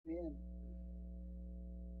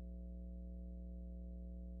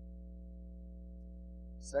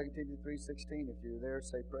2 Timothy 3:16. If you're there,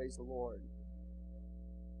 say praise the Lord.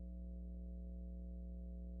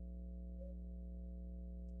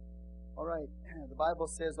 All right. The Bible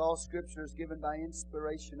says all Scripture is given by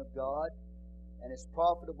inspiration of God and is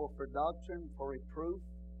profitable for doctrine, for reproof,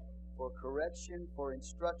 for correction, for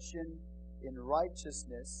instruction in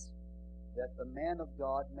righteousness, that the man of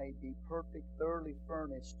God may be perfect, thoroughly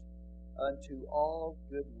furnished unto all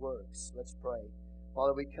good works. Let's pray.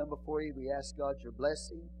 Father, we come before you. We ask God your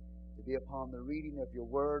blessing to be upon the reading of your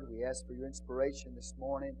word. We ask for your inspiration this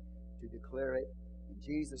morning to declare it. In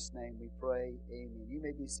Jesus' name we pray. Amen. You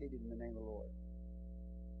may be seated in the name of the Lord.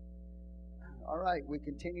 All right, we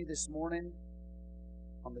continue this morning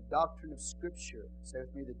on the doctrine of Scripture. Say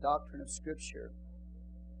with me, the doctrine of Scripture.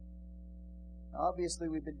 Obviously,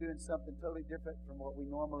 we've been doing something totally different from what we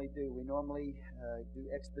normally do. We normally do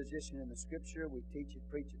exposition in the Scripture. We teach it,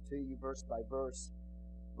 preach it to you verse by verse.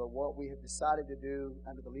 But what we have decided to do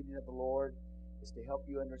under the leading of the Lord is to help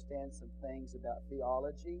you understand some things about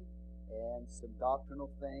theology and some doctrinal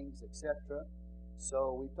things, etc.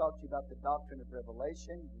 So we've talked to you about the doctrine of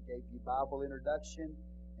revelation. We gave you Bible introduction,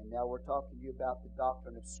 and now we're talking to you about the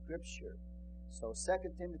doctrine of Scripture. So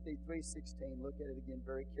 2 Timothy 3:16, look at it again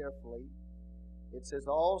very carefully. It says,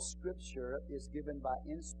 all Scripture is given by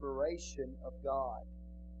inspiration of God.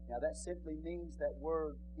 Now that simply means, that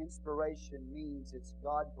word inspiration means it's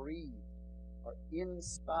God-breathed, or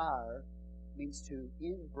inspire means to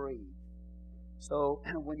inbreathe. So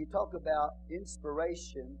when you talk about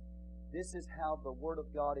inspiration, this is how the Word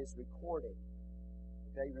of God is recorded.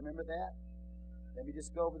 Okay, remember that? Let me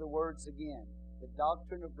just go over the words again. The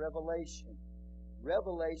doctrine of revelation.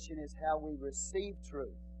 Revelation is how we receive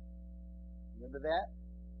truth. Remember that?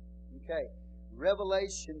 Okay.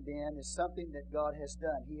 Revelation then is something that God has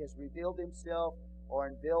done. He has revealed Himself or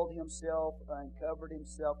unveiled Himself or uncovered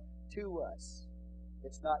Himself to us.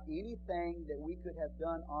 It's not anything that we could have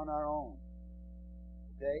done on our own.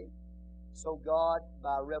 Okay? So God,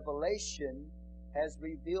 by revelation, has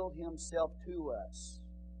revealed Himself to us.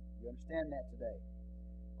 You understand that today?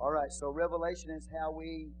 All right, so revelation is how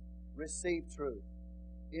we receive truth.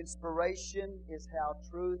 Inspiration is how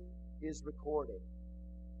truth is recorded.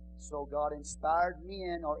 So God inspired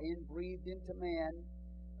men, or inbreathed into man,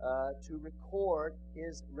 to record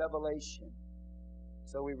His revelation.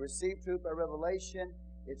 So we receive truth by revelation.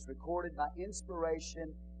 It's recorded by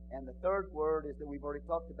inspiration. And the third word is that we've already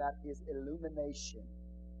talked about is illumination.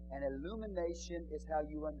 And illumination is how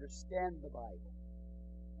you understand the Bible.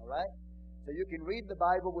 All right? So you can read the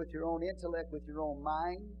Bible with your own intellect, with your own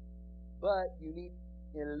mind, but you need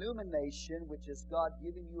illumination, which is God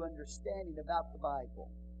giving you understanding about the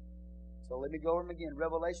Bible. So let me go over them again.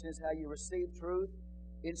 Revelation is how you receive truth.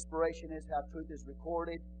 Inspiration is how truth is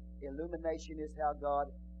recorded. Illumination is how God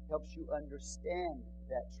helps you understand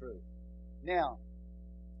that truth. Now,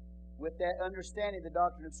 with that understanding the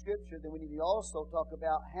doctrine of Scripture, then we need to also talk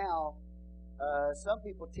about how some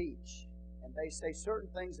people teach, and they say certain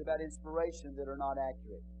things about inspiration that are not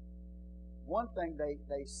accurate. One thing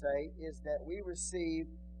they say is that we receive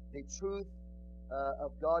the truth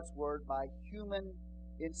of God's Word by human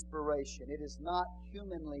inspiration. It is not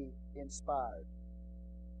humanly inspired.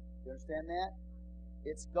 You understand that?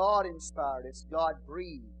 It's God inspired. It's God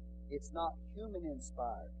breathed. It's not human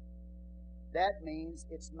inspired. That means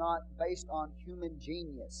it's not based on human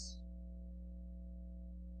genius.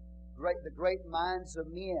 The great minds of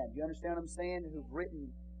men, you understand what I'm saying, who've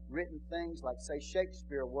written things like, say,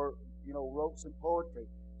 Shakespeare wrote some poetry,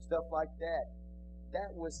 stuff like that.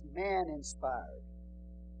 That was man-inspired.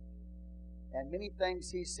 And many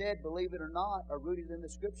things he said, believe it or not, are rooted in the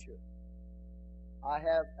Scripture. I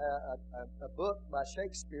have a book by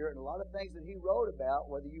Shakespeare, and a lot of things that he wrote about,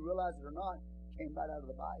 whether you realize it or not, came right out of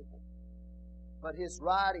the Bible. But his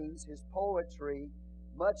writings, his poetry,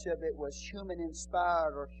 much of it was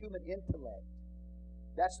human-inspired or human intellect.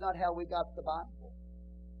 That's not how we got the Bible.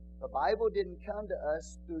 The Bible didn't come to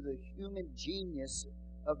us through the human genius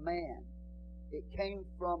of man. It came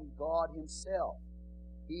from God Himself.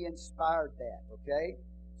 He inspired that, okay?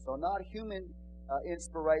 So not human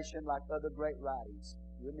inspiration like other great writings.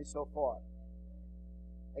 You with me so far?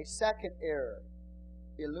 A second error,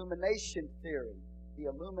 illumination theory. The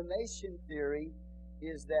illumination theory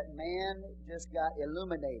is that man just got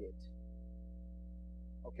illuminated.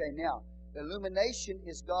 Okay, now, illumination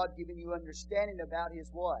is God giving you understanding about His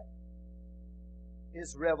what?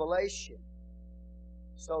 His revelation.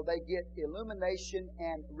 So they get illumination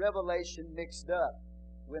and revelation mixed up.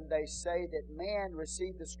 When they say that man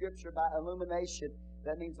received the Scripture by illumination,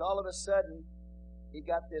 that means all of a sudden he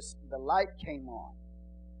got the light came on.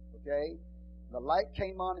 Okay? The light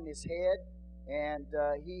came on in his head, And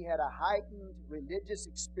he had a heightened religious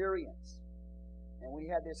experience. And when he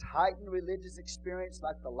had this heightened religious experience,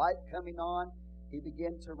 like the light coming on, he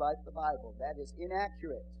began to write the Bible. That is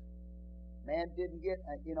inaccurate. Man didn't get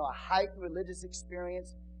a heightened religious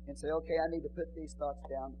experience and say, okay, I need to put these thoughts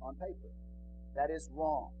down on paper. That is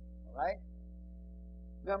wrong. All right?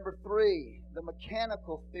 Number 3, the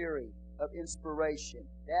mechanical theory of inspiration.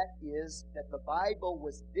 That is that the Bible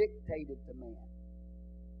was dictated to man.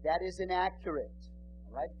 That is inaccurate.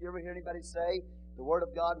 All right? If you ever hear anybody say the Word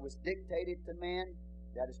of God was dictated to man,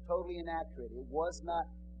 that is totally inaccurate. It was not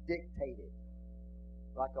dictated.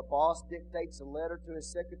 Like a boss dictates a letter to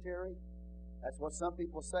his secretary. That's what some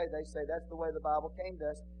people say. They say that's the way the Bible came to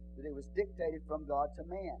us, that it was dictated from God to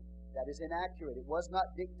man. That is inaccurate. It was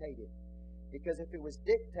not dictated. Because if it was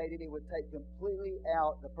dictated, it would take completely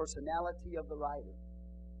out the personality of the writer.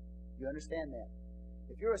 You understand that?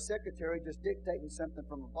 If you're a secretary just dictating something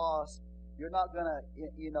from a boss, you're not going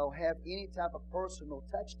to, have any type of personal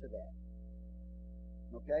touch to that.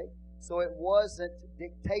 Okay? So it wasn't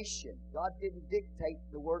dictation. God didn't dictate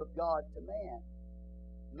the Word of God to man.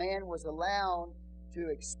 Man was allowed to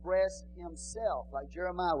express himself, like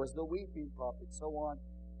Jeremiah was the weeping prophet, so on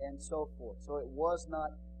and so forth. So it was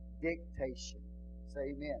not dictation.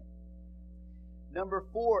 Say amen. Number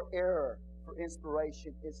 4 error for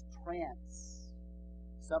inspiration is trance.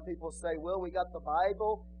 Some people say, well, we got the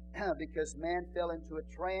Bible because man fell into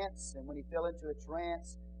a trance, and when he fell into a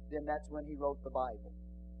trance, then that's when he wrote the Bible.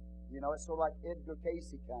 It's sort of like Edgar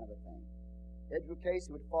Cayce kind of a thing. Edgar Cayce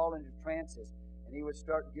would fall into trances, and he would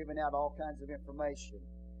start giving out all kinds of information.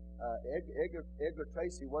 Edgar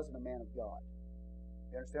Cayce wasn't a man of God.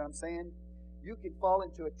 You understand what I'm saying? You can fall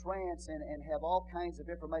into a trance and have all kinds of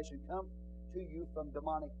information come to you from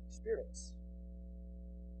demonic spirits.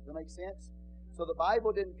 Does that make sense? So the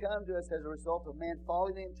Bible didn't come to us as a result of man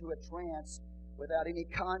falling into a trance without any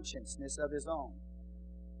consciousness of his own.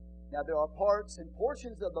 Now there are parts and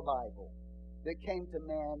portions of the Bible that came to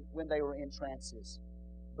man when they were in trances,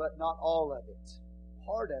 but not all of it.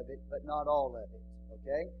 Part of it, but not all of it.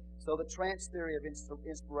 Okay? So the trance theory of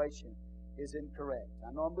inspiration is incorrect.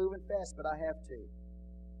 I know I'm moving fast, but I have to.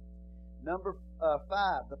 Number 5,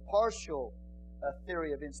 the partial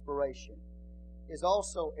theory of inspiration is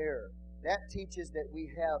also error. That teaches that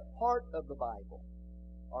we have part of the Bible.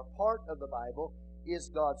 Our part of the Bible is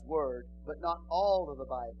God's Word, but not all of the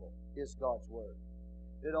Bible is God's Word.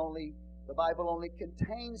 The Bible only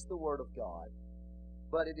contains the Word of God,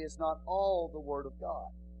 but it is not all the Word of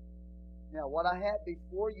God. Now, what I have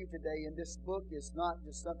before you today in this book is not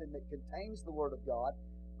just something that contains the Word of God,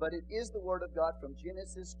 but it is the Word of God from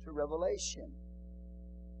Genesis to Revelation.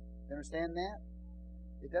 You understand that?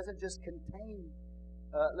 It doesn't just contain,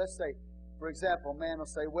 let's say, for example, man will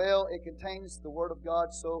say, well, it contains the Word of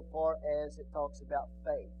God so far as it talks about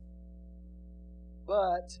faith.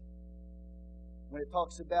 But when it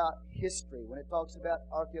talks about history, when it talks about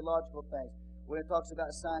archaeological things, when it talks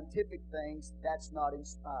about scientific things, that's not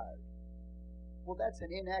inspired. Well, that's an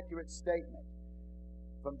inaccurate statement.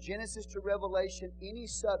 From Genesis to Revelation, any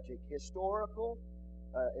subject, historical,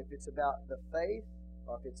 if it's about the faith,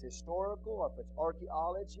 or if it's historical, or if it's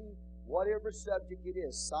archaeology, whatever subject it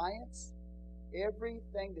is, science,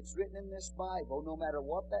 everything that's written in this Bible, no matter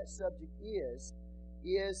what that subject is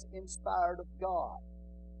inspired of God.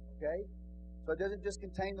 Okay? So it doesn't just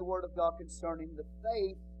contain the Word of God concerning the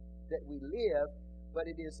faith that we live, but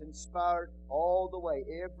it is inspired all the way.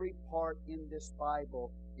 Every part in this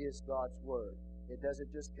Bible is God's Word. It doesn't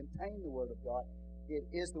just contain the Word of God. It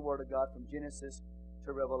is the Word of God from Genesis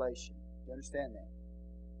to Revelation. Do you understand that?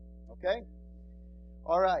 Okay?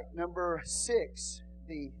 All right. Number 6,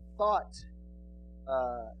 the thought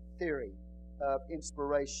theory of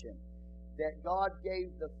inspiration. That God gave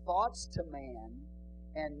the thoughts to man,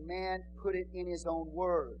 and man put it in his own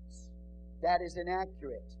words. That is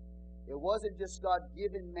inaccurate. It wasn't just God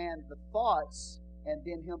giving man the thoughts and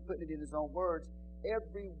then him putting it in his own words.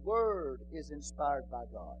 Every word is inspired by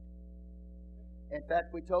God. In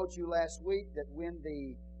fact, we told you last week that when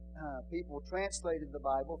the people translated the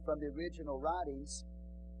Bible from the original writings,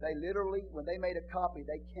 they literally, when they made a copy,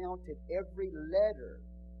 they counted every letter,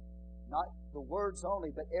 not the words only,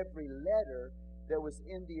 but every letter that was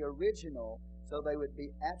in the original, so they would be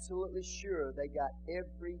absolutely sure they got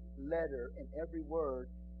every letter and every word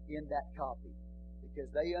in that copy,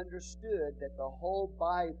 because they understood that the whole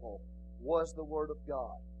Bible was the Word of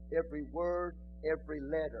God. Every word, every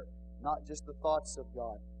letter, not just the thoughts of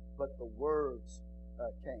God, but the words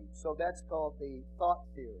came. So that's called the thought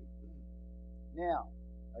theory. Now,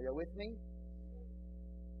 are you with me?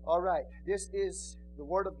 All right, this is the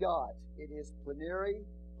Word of God. It is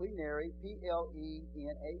plenary,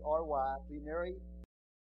 P-L-E-N-A-R-Y, plenary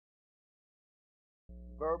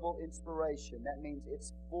verbal inspiration. That means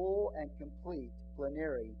it's full and complete,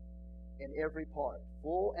 plenary, in every part.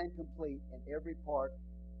 Full and complete in every part.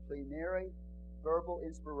 Plenary verbal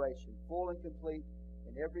inspiration. Full and complete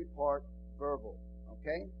in every part, verbal.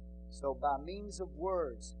 Okay? So by means of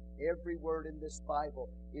words, every word in this Bible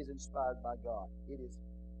is inspired by God. It is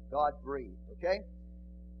God-breathed. Okay?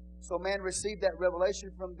 So man received that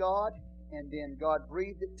revelation from God, and then God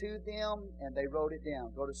breathed it to them, and they wrote it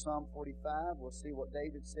down. Go to Psalm 45. We'll see what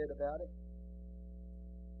David said about it.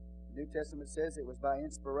 The New Testament says it was by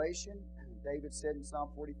inspiration. David said in Psalm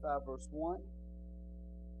 45, verse 1.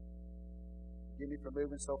 Forgive me for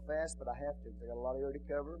moving so fast, but I have to because I got a lot of area to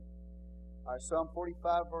cover. All right, Psalm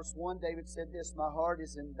 45, verse 1, David said this, "My heart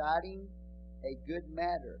is inditing a good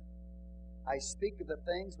matter. I speak of the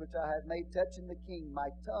things which I have made touching the king. My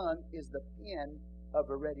tongue is the pen of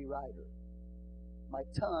a ready writer." My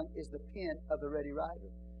tongue is the pen of the ready writer.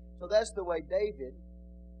 So that's the way David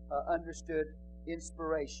understood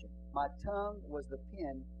inspiration. My tongue was the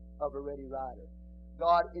pen of a ready writer.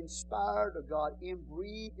 God inspired, or God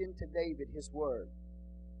breathed into David His word.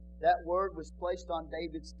 That word was placed on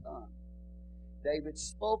David's tongue. David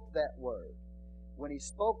spoke that word. When he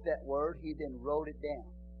spoke that word, he then wrote it down.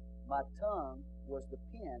 My tongue was the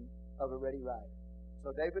pen of a ready writer.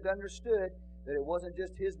 So David understood that it wasn't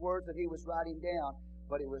just his words that he was writing down,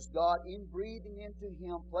 but it was God breathing into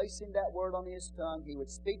him, placing that word on his tongue. He would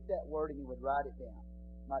speak that word and he would write it down.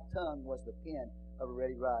 My tongue was the pen of a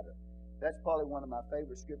ready writer. That's probably one of my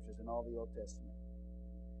favorite scriptures in all the Old Testament.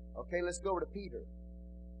 Okay, let's go over to Peter.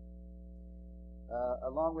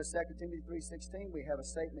 Along with 2 Timothy 3:16, we have a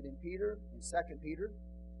statement in Peter, in 2 Peter.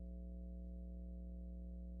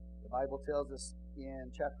 The Bible tells us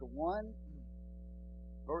in chapter 1,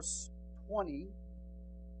 verse 20,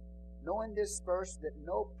 "Knowing this first, that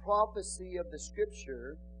no prophecy of the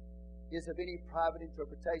Scripture is of any private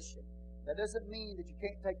interpretation." That doesn't mean that you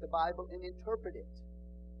can't take the Bible and interpret it.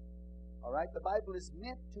 All right? The Bible is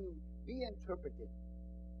meant to be interpreted.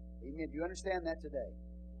 Amen. Do you understand that today?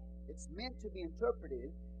 It's meant to be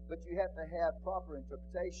interpreted, but you have to have proper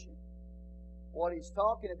interpretation. What he's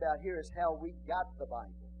talking about here is how we got the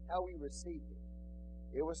Bible, how we received it.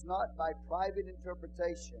 It was not by private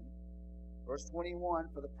interpretation. Verse 21,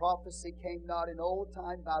 "For the prophecy came not in old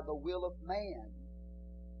time by the will of man,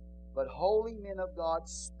 but holy men of God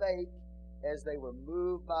spake as they were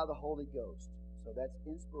moved by the Holy Ghost." So that's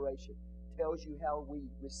inspiration. Tells you how we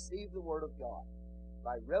receive the Word of God.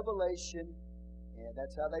 By revelation, and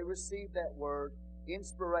that's how they received that Word.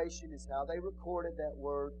 Inspiration is how they recorded that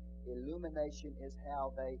Word. Illumination is how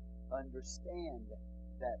they understand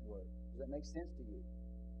that Word. Does that make sense to you?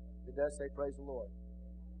 If it does, say praise the Lord.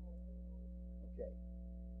 Okay.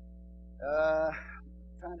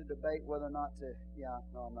 Trying to debate whether or not to...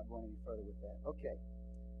 no, I'm not going any further with that. Okay.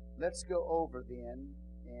 Let's go over then,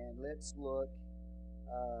 and let's look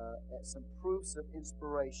at some proofs of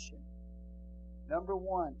inspiration. Number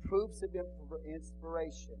one, proofs of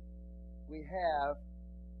inspiration. We have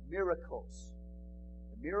miracles.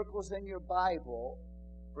 The miracles in your Bible,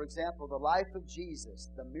 for example, the life of Jesus,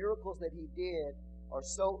 the miracles that He did are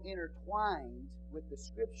so intertwined with the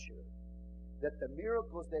Scripture that the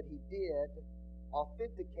miracles that He did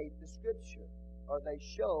authenticate the Scripture, or they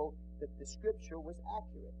show that the Scripture was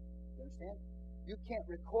accurate. You understand? You can't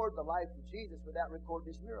record the life of Jesus without recording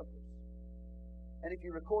His miracles. And if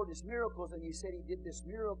you record His miracles and you said He did this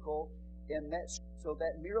miracle, and so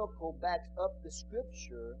that miracle backs up the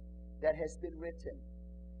Scripture that has been written.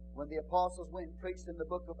 When the apostles went and preached in the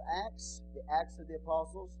book of Acts, the Acts of the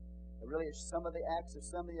Apostles, or really it's some of the Acts of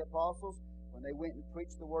some of the apostles, when they went and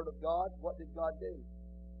preached the Word of God, what did God do?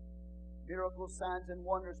 Miracles, signs, and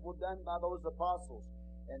wonders were done by those apostles.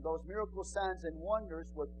 And those miracle signs and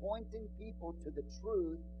wonders were pointing people to the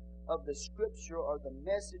truth of the Scripture or the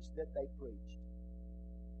message that they preached.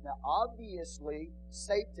 Now, obviously,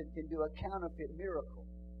 Satan can do a counterfeit miracle.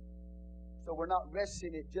 So we're not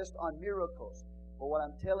resting it just on miracles. But what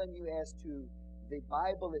I'm telling you as to the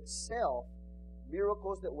Bible itself,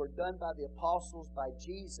 miracles that were done by the apostles, by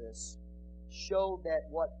Jesus, show that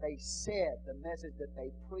what they said, the message that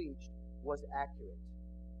they preached, was accurate.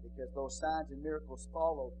 Because those signs and miracles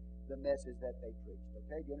followed the message that they preached.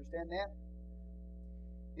 Okay, do you understand that?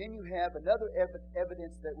 Then you have another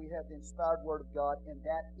evidence that we have the inspired Word of God, and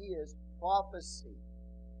that is prophecy.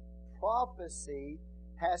 Prophecy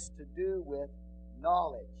has to do with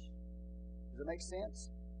knowledge. Does it make sense?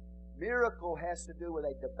 Miracle has to do with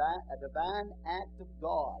a divine act of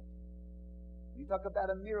God. When you talk about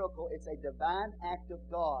a miracle, it's a divine act of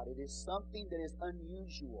God. It is something that is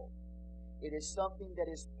unusual. It is something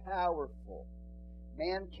that is powerful.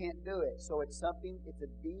 Man can't do it. So it's a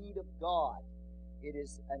deed of God. It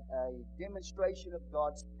is a demonstration of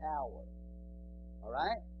God's power. All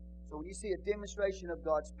right? So when you see a demonstration of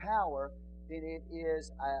God's power, then it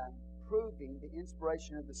is proving the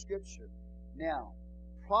inspiration of the Scripture. Now,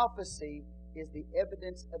 prophecy is the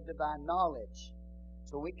evidence of divine knowledge.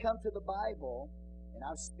 So when we come to the Bible, and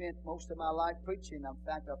I've spent most of my life preaching. In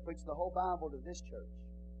fact, I've preached the whole Bible to this church.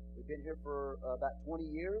 We've been here for about 20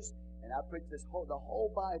 years, and I've preached the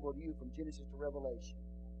whole Bible to you from Genesis to Revelation.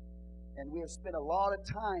 And we have spent a lot of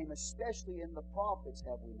time, especially in the prophets,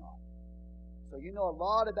 have we not? So you know a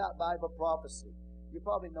lot about Bible prophecy. You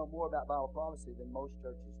probably know more about Bible prophecy than most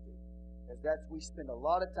churches do. Because we spend a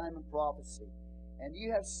lot of time in prophecy. And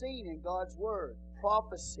you have seen in God's Word,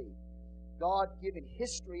 prophecy, God giving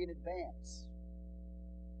history in advance.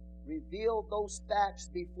 Revealed those facts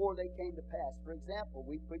before they came to pass. For example,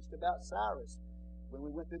 we preached about Cyrus when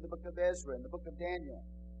we went through the book of Ezra and the book of Daniel.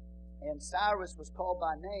 And Cyrus was called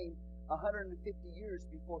by name 150 years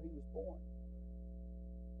before he was born.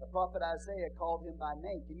 The prophet Isaiah called him by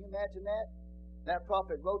name. Can you imagine that? That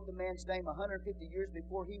prophet wrote the man's name 150 years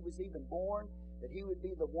before he was even born, that he would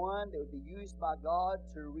be the one that would be used by God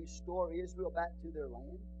to restore Israel back to their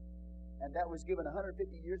land. And that was given 150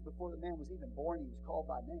 years before the man was even born. He was called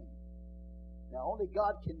by name. Now, only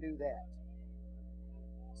God can do that.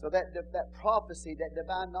 So that prophecy, that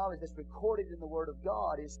divine knowledge that's recorded in the Word of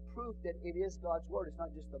God is proof that it is God's Word. It's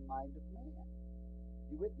not just the mind of man.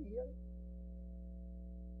 You with me here?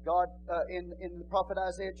 God, in the prophet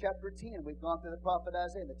Isaiah chapter 10, we've gone through the prophet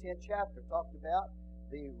Isaiah in the 10th chapter, talked about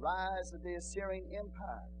the rise of the Assyrian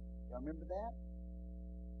Empire. Y'all remember that?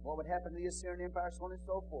 What would happen to the Assyrian Empire, so on and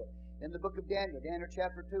so forth. In the book of Daniel, Daniel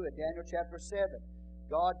chapter 2 and Daniel chapter 7,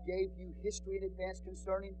 God gave you history in advance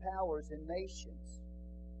concerning powers and nations.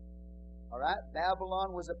 All right?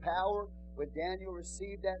 Babylon was a power. When Daniel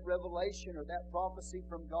received that revelation or that prophecy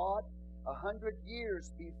from God, 100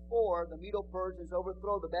 years before the Medo-Persians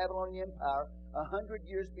overthrow the Babylonian Empire, 100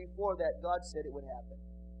 years before that, God said it would happen.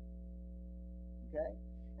 Okay?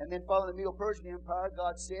 And then following the Medo-Persian Empire,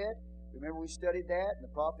 God said, remember we studied that in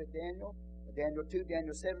the prophet Daniel, Daniel 2,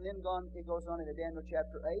 Daniel 7, then it goes on into Daniel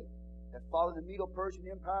chapter 8, that following the Medo-Persian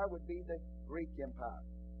Empire would be the Greek Empire.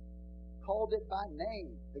 Called it by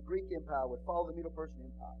name, the Greek Empire would follow the Medo-Persian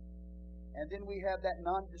Empire. And then we have that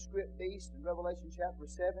nondescript beast in Revelation chapter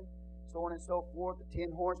 7, so on and so forth, the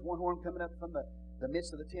 10 horns, one horn coming up from the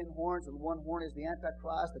midst of the 10 horns, and one horn is the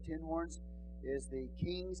Antichrist, the 10 horns is the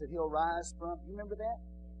kings that he'll rise from. You remember that?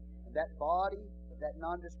 And that body of that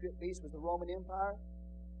nondescript beast was the Roman Empire.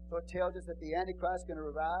 So it tells us that the Antichrist is going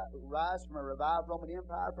to rise from a revived Roman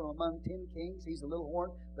Empire from among 10 kings. He's a little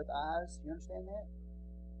horn with eyes. You understand that?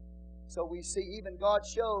 So we see even God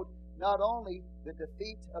showed not only the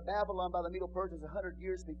defeat of Babylon by the Medo-Persians 100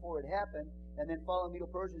 years before it happened, and then following the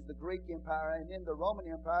Medo-Persians, the Greek Empire, and then the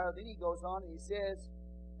Roman Empire. Then he goes on and he says,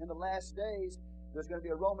 in the last days, there's going to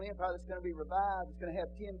be a Roman Empire that's going to be revived. It's going to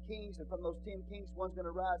have 10 kings, and from those 10 kings, one's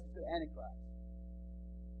going to rise to the Antichrist.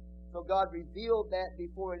 So God revealed that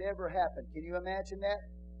before it ever happened. Can you imagine that?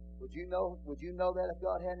 Would you know that if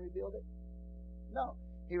God hadn't revealed it? No.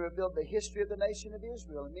 He revealed the history of the nation of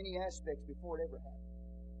Israel in many aspects before it ever happened.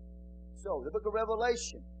 So, the book of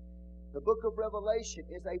Revelation. The book of Revelation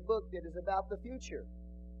is a book that is about the future.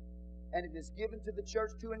 And it is given to the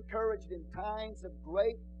church to encourage it in times of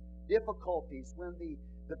great difficulties, when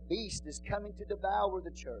the beast is coming to devour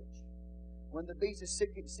the church, when the beast is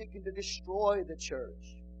seeking to destroy the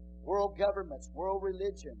church. World governments, world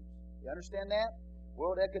religions. You understand that?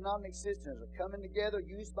 World economic systems are coming together,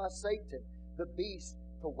 used by Satan, the beast,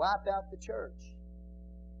 to wipe out the church.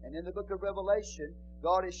 And in the book of Revelation,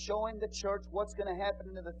 God is showing the church what's going to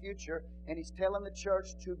happen in the future, and He's telling the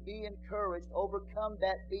church to be encouraged, overcome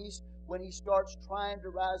that beast when he starts trying to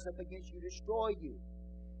rise up against you, destroy you.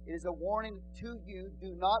 It is a warning to you,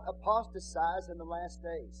 do not apostatize in the last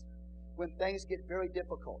days, when things get very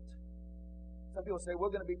difficult. Some people say, we're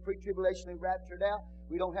going to be pre-tribulationally raptured out.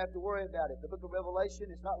 We don't have to worry about it. The book of Revelation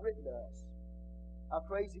is not written to us. How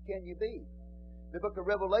crazy can you be? The book of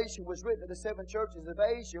Revelation was written to the 7 churches of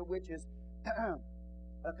Asia, which is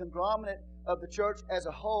a conglomerate of the church as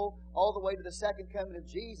a whole, all the way to the second coming of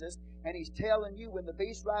Jesus. And He's telling you, when the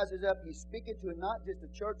beast rises up, He's speaking to not just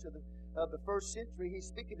the church of the first century. He's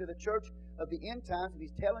speaking to the church of the end times. And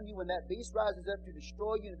He's telling you, when that beast rises up to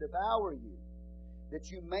destroy you and devour you, that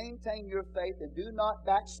you maintain your faith and do not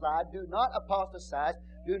backslide, do not apostatize,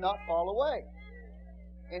 do not fall away.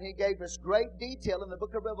 And He gave us great detail in the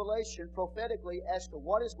book of Revelation prophetically as to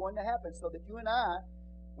what is going to happen, so that you and I,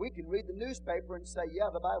 we can read the newspaper and say, yeah,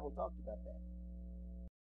 the Bible talked about that.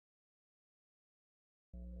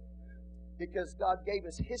 Because God gave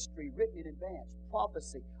us history written in advance,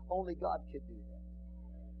 prophecy. Only God could do that.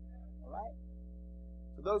 All right?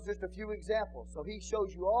 So those are just a few examples. So He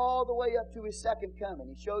shows you all the way up to His second coming.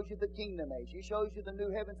 He shows you the kingdom age. He shows you the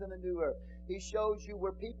new heavens and the new earth. He shows you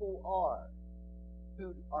where people are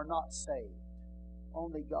who are not saved.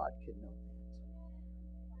 Only God can know that.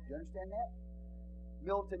 Do you understand that?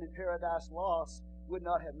 Milton in Paradise Lost would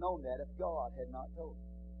not have known that if God had not told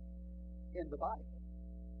him in the Bible.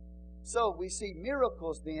 So we see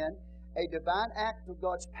miracles then, a divine act of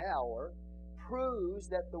God's power, proves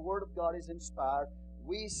that the Word of God is inspired.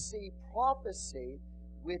 We see prophecy,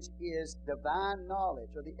 which is divine knowledge,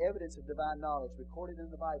 or the evidence of divine knowledge recorded in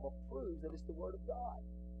the Bible, proves that it's the Word of God.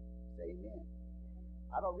 Say amen.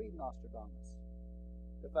 I don't read Nostradamus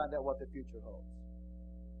to find out what the future holds.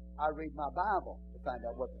 I read my Bible to find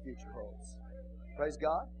out what the future holds. Praise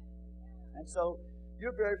God. And so,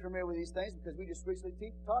 you're very familiar with these things because we just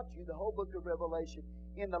recently taught you the whole book of Revelation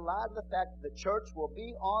in the light of the fact that the church will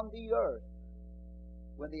be on the earth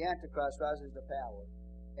when the Antichrist rises to power.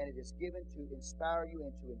 And it is given to inspire you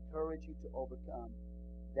and to encourage you to overcome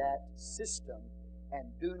that system,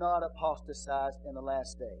 and do not apostatize in the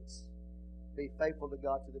last days. Be faithful to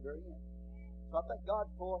God to the very end. So I thank God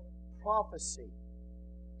for prophecy.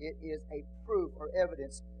 It is a proof or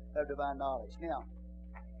evidence of divine knowledge. Now,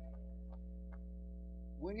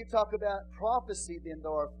 when you talk about prophecy, then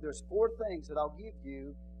there's 4 things that I'll give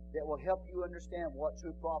you that will help you understand what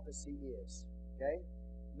true prophecy is. Okay?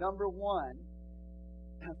 Number 1,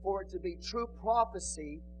 for it to be true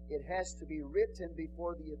prophecy, it has to be written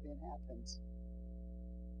before the event happens.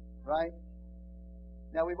 Right?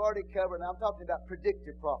 Now, we've already covered, and I'm talking about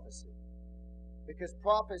predictive prophecy. Because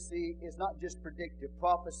prophecy is not just predictive.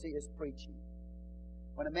 Prophecy is preaching.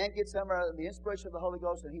 When a man gets under the inspiration of the Holy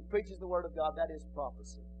Ghost and he preaches the Word of God, that is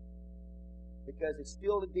prophecy. Because it's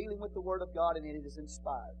still dealing with the Word of God and it is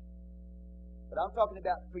inspired. But I'm talking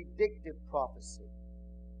about predictive prophecy.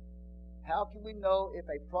 How can we know if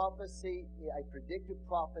a predictive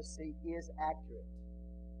prophecy is accurate?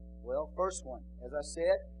 Well, first one, as I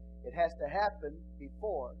said, it has to happen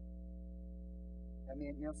before. I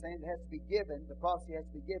mean, you know what I'm saying? It has to be given, the prophecy has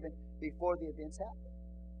to be given before the events happen.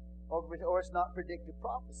 Or it's not predictive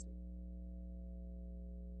prophecy.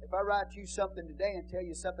 If I write you something today and tell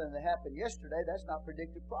you something that happened yesterday, that's not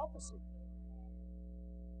predictive prophecy.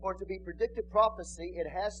 For it to be predictive prophecy, it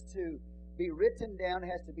has to be written down, it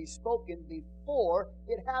has to be spoken before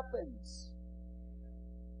it happens.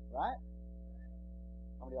 Right?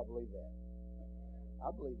 How many of y'all believe that?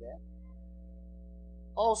 I believe that.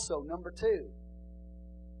 Also, number 2,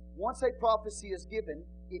 once a prophecy is given,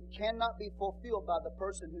 it cannot be fulfilled by the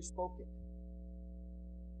person who spoke it.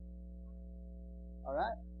 All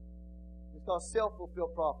right? It's called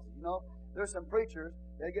self-fulfilled prophecy. You know, there's some preachers,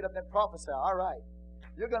 they get up and prophesy. All right,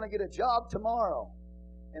 you're going to get a job tomorrow.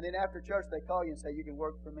 And then after church, they call you and say, you can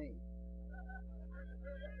work for me.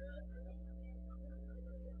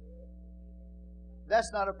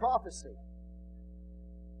 That's not a prophecy.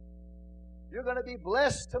 You're going to be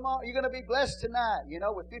blessed tomorrow. You're going to be blessed tonight, you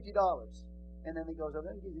know, with $50. And then he goes, I'm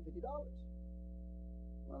going to give you $50.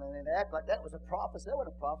 Well, then they act like that was a prophecy. That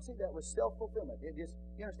wasn't a prophecy. That was self-fulfillment. You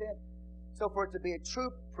understand? So for it to be a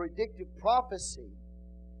true predictive prophecy,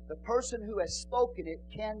 the person who has spoken it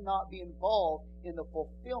cannot be involved in the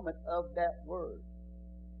fulfillment of that word.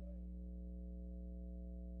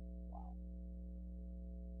 Wow.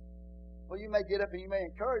 Well, you may get up and you may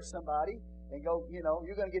encourage somebody and go, you know,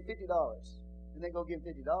 you're going to get $50. And then go give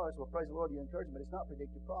 $50. Well, praise the Lord, you encourage them, but it's not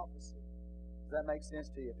predictive prophecy. Does that make sense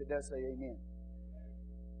to you? If it does, say amen.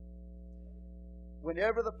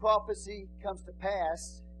 Whenever the prophecy comes to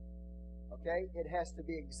pass, okay, it has to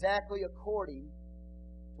be exactly according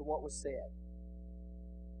to what was said.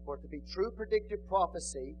 For it to be true predictive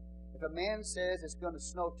prophecy, if a man says it's going to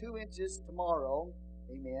snow 2 inches tomorrow,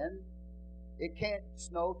 amen, it can't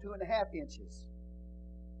snow 2.5 inches.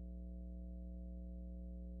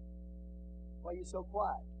 Why are you so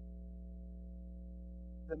quiet?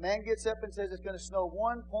 The man gets up and says it's going to snow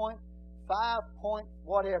 1.5 point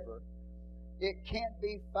whatever. It can't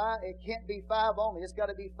be 5. It can't be 5 only. It's got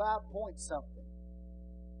to be 5 point something.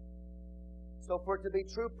 So for it to be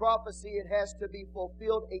true prophecy, it has to be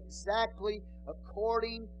fulfilled exactly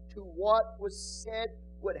according to what was said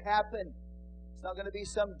would happen. It's not going to be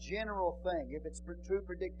some general thing if it's true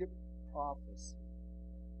predictive prophecy.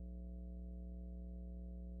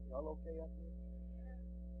 Y'all okay out there?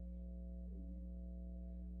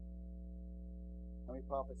 How many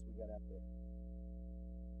prophets we got out there?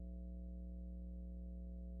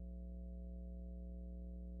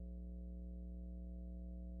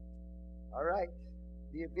 All right.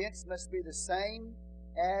 The events must be the same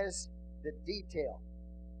as the detail.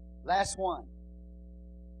 Last one.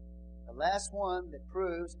 The last one that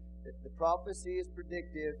proves that the prophecy is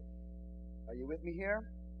predictive. Are you with me here?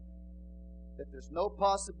 That there's no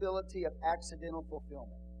possibility of accidental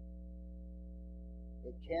fulfillment.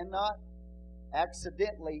 It cannot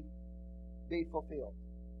accidentally be fulfilled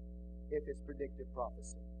if it's predictive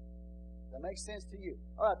prophecy. That makes sense to you?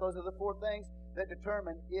 All right, those are the four things that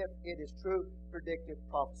determine if it is true predictive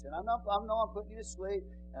prophecy. And I know I'm putting you to sleep,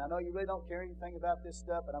 and I know you really don't care anything about this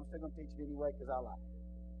stuff, but I'm still going to teach it anyway because I like it.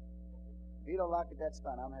 If you don't like it, that's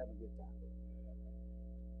fine. I'm having a good time.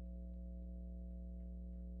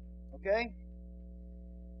 Okay?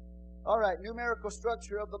 All right, numerical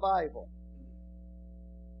structure of the Bible.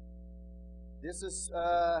 This is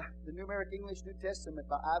the Numeric English New Testament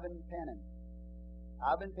by Ivan Panin.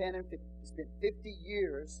 Ivan Panin spent 50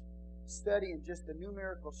 years studying just the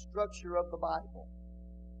numerical structure of the Bible.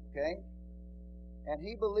 Okay? And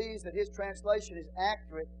he believes that his translation is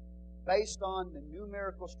accurate based on the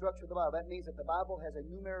numerical structure of the Bible. That means that the Bible has a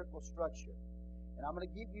numerical structure. And I'm going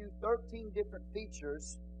to give you 13 different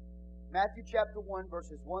features. Matthew chapter 1,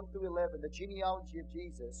 verses 1 through 11, the genealogy of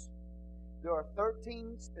Jesus. There are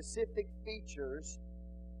 13 specific features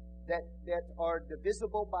that are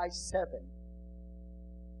divisible by 7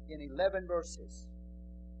 in 11 verses.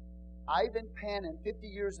 Ivan Panin, 50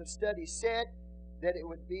 years of study, said that it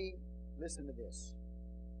would be, listen to this,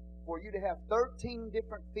 for you to have 13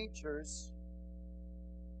 different features,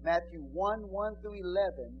 Matthew 1, 1 through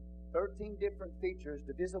 11, 13 different features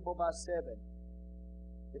divisible by 7.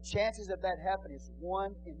 The chances of that happening is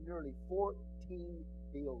 1 in nearly 14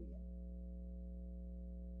 billion.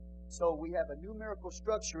 So we have a numerical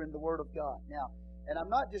structure in the Word of God. Now, and I'm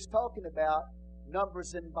not just talking about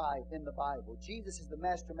numbers in the Bible. Jesus is the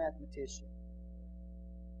master mathematician.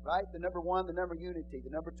 Right? The number 1, the number of unity. The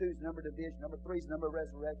number 2 is the number of division. Number 3 is the number of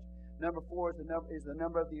resurrection. Number 4 is the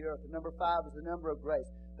number of the earth. The number 5 is the number of grace.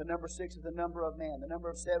 The number 6 is the number of man. The number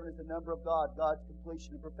of 7 is the number of God, God's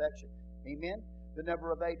completion and perfection. Amen? The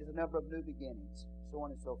number of 8 is the number of new beginnings. So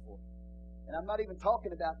on and so forth. And I'm not even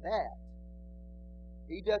talking about that.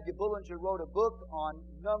 E.W. Bullinger wrote a book on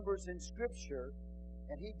numbers in Scripture,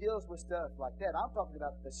 and he deals with stuff like that. I'm talking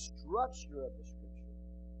about the structure of the Scripture,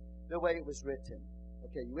 the way it was written.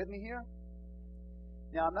 Okay, you with me here?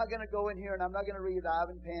 Now, I'm not going to go in here and I'm not going to read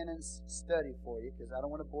Ivan Panin's study for you because I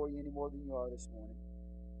don't want to bore you any more than you are this morning.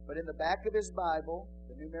 But in the back of his Bible,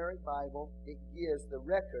 the Numeric Bible, it gives the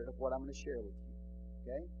record of what I'm going to share with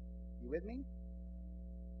you. Okay? You with me?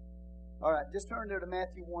 All right, just turn there to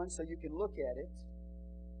Matthew 1 so you can look at it.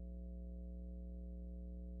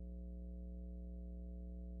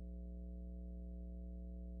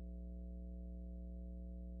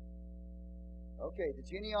 Okay, the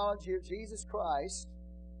genealogy of Jesus Christ,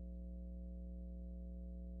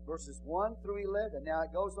 verses 1 through 11. Now,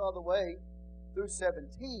 it goes all the way through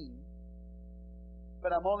 17,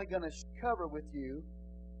 but I'm only going to cover with you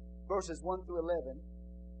verses 1 through 11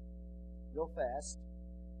 real fast.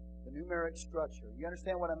 The numeric structure. You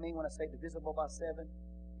understand what I mean when I say divisible by 7?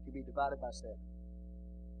 It can be divided by 7.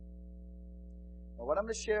 Now, what I'm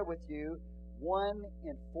going to share with you, 1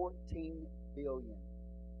 in 14 billion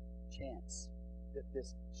chance that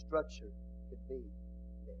this structure could be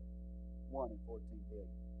there. 1 in 14 billion.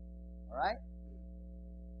 All right?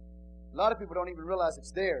 A lot of people don't even realize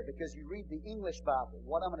it's there because you read the English Bible.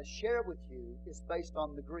 What I'm going to share with you is based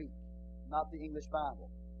on the Greek, not the English Bible.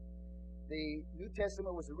 The New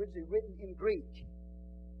Testament was originally written in Greek.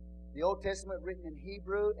 The Old Testament written in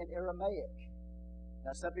Hebrew and Aramaic.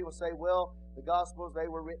 Now, some people say, well, the Gospels, they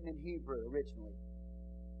were written in Hebrew originally.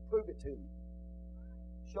 Prove it to me.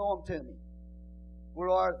 Show them to me. Where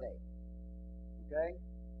are they? Okay?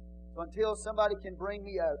 So until somebody can bring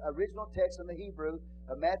me an original text in the Hebrew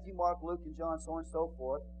of Matthew, Mark, Luke, and John, so on and so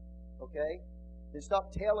forth, okay, then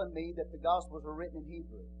stop telling me that the Gospels were written in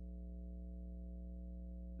Hebrew.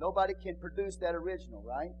 Nobody can produce that original,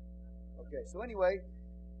 right? Okay, so anyway,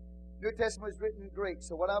 New Testament is written in Greek.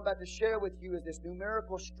 So what I'm about to share with you is this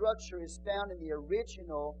numerical structure is found in the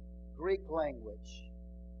original Greek language,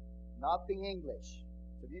 not the English.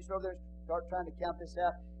 So if you start trying to count this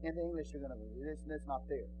out in the English, you're going to lose. It's not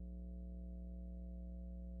there.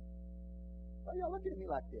 Why are y'all looking at me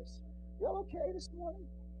like this? Y'all okay this morning?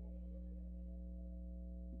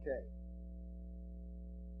 Okay.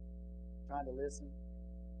 Trying to listen?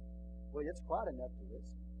 Well, it's quiet enough to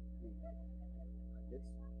listen.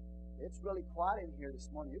 It's really quiet in here this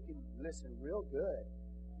morning. You can listen real good.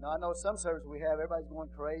 Now, I know some services we have, everybody's going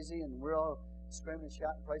crazy, and we're all screaming and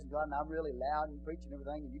shouting, praising God, and I'm really loud and preaching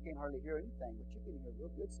everything, and you can't hardly hear anything, but you can hear real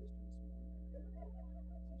good, sister, this morning.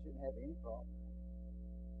 You shouldn't have any problem.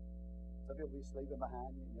 Some people will be sleeping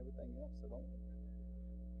behind you and everything else, so don't.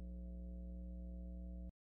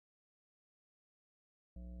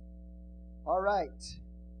 All right.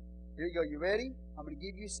 Here you go. You ready? I'm going to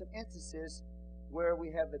give you some instances where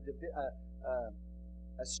we have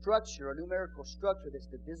a structure, a numerical structure that's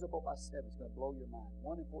divisible by 7. It's going to blow your mind.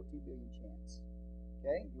 1 in 14 billion chance.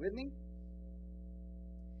 Okay? You with me?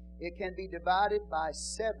 It can be divided by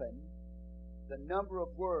 7. The number of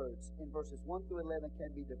words in verses 1 through 11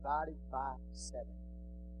 can be divided by 7.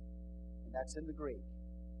 And that's in the Greek.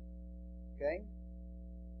 Okay?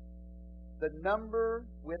 The number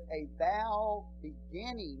with a vowel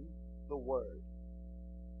beginning the word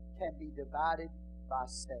can be divided by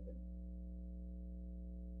 7.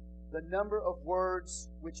 The number of words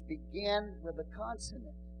which begin with a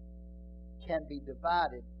consonant can be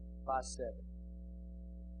divided by 7.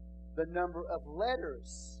 The number of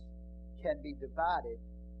letters can be divided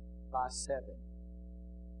by 7.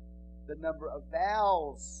 The number of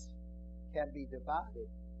vowels can be divided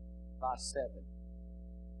by 7.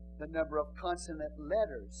 The number of consonant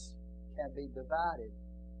letters can be divided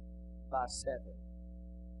by 7.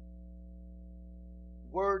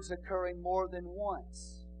 Words occurring more than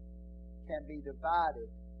once can be divided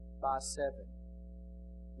by 7.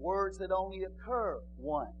 Words that only occur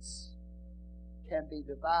once can be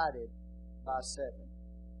divided by 7.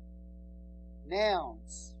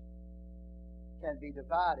 Nouns can be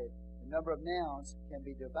divided. The number of nouns can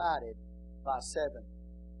be divided by 7.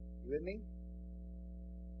 You with me?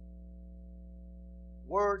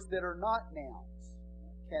 Words that are not nouns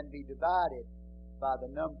can be divided by the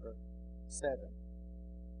number 7.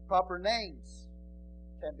 Proper names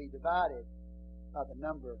can be divided by the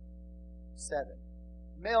number 7.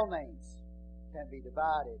 Male names can be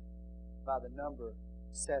divided by the number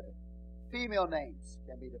 7. Female names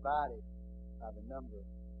can be divided by the number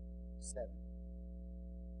 7.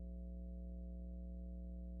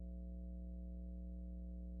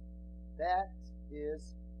 That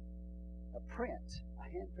is a print, a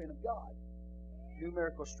handprint of God.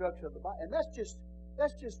 Numerical structure of the Bible. And that's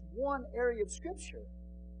just one area of Scripture.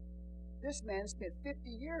 This man spent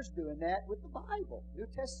 50 years doing that with the Bible, New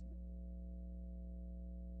Testament.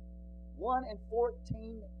 1 in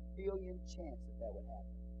 14 billion chance that would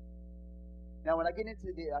happen. Now, when I get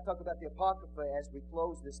into I talk about the Apocrypha as we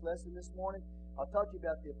close this lesson this morning, I'll talk to you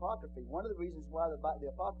about the Apocrypha. One of the reasons why the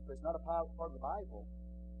Apocrypha is not a part of the Bible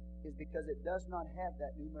is because it does not have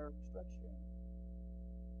that numerical structure in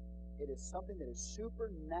it. It is something that is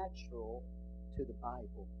supernatural to the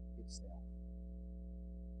Bible itself.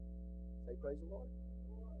 Say praise the Lord.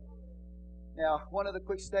 Now, one other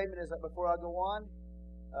quick statement is that before I go on,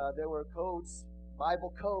 there were codes,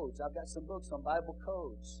 Bible codes. I've got some books on Bible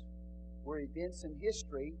codes where events in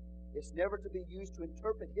history, it's never to be used to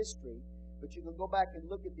interpret history, but you can go back and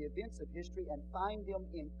look at the events of history and find them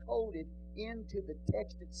encoded into the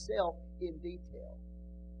text itself in detail.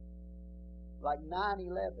 Like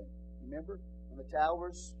 9/11, remember when the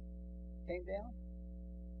towers came down?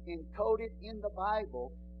 Encoded in the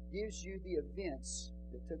Bible gives you the events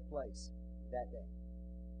that took place that day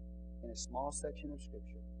in a small section of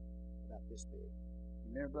Scripture about this big.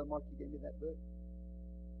 Remember, Brother Mark, you gave me that book?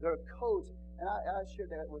 There are codes, and I shared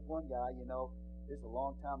that with one guy, this is a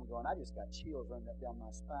long time ago, and I just got chills running up down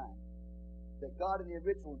my spine. That God in the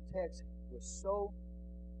original text was so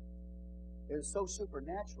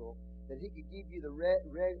supernatural that He could give you the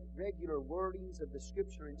regular wordings of the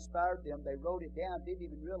Scripture, inspired them. They wrote it down, didn't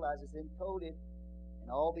even realize it's encoded. And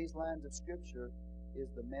all these lines of Scripture is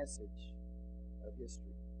the message of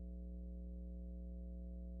history.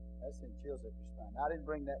 That's sent chills up your spine. I didn't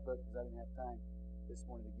bring that book because I didn't have time this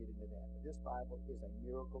morning to get into that. But this Bible is a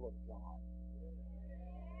miracle of God.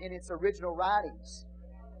 In its original writings,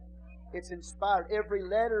 it's inspired. Every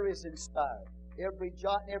letter is inspired. Every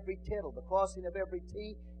jot and every tittle, the crossing of every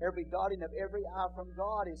T, every dotting of every I from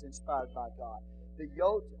God is inspired by God. The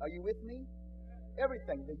yoke, are you with me?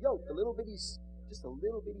 Everything, the yoke, the little bitty, just a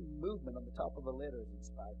little bitty movement on the top of a letter is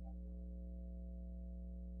inspired by God.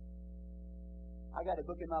 I got a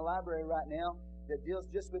book in my library right now that deals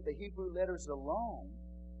just with the Hebrew letters alone.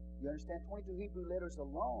 You understand? 22 Hebrew letters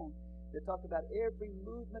alone that talk about every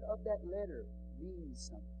movement of that letter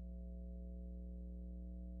means something.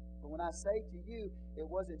 But when I say to you, it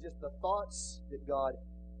wasn't just the thoughts that God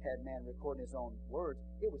had man recording His own words.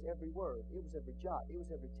 It was every word. It was every jot. It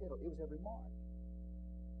was every tittle. It was every mark.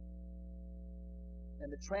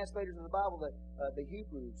 And the translators of the Bible, the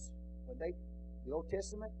Hebrews, the Old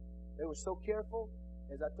Testament, they were so careful.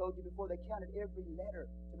 As I told you before, they counted every letter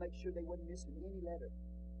to make sure they wasn't missing any letter.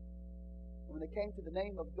 When they came to the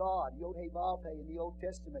name of God, Yod-Heh-Vav-Heh in the Old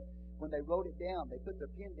Testament, when they wrote it down, they put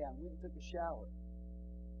their pen down, went and took a shower.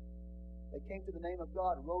 They came to the name of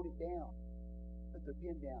God, wrote it down, put their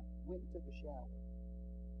pen down, went and took a shower.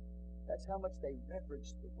 That's how much they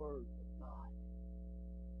reverenced the Word of God.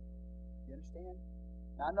 You understand?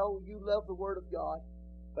 Now, I know you love the Word of God,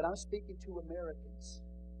 but I'm speaking to Americans.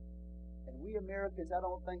 And we Americans, I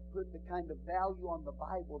don't think, put the kind of value on the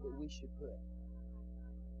Bible that we should put.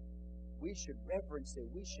 We should reverence it.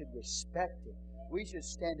 We should respect it. We should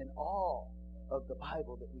stand in awe of the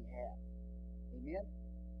Bible that we have. Amen?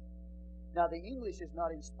 Now, the English is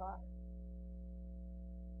not inspired.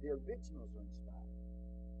 The originals are inspired.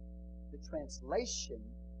 The translation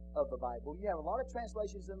of the Bible, you have a lot of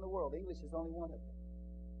translations in the world. English is only one of them.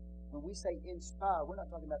 When we say inspired, we're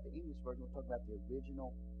not talking about the English version. We're talking about the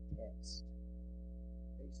original text.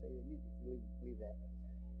 Okay, say amen if you believe that.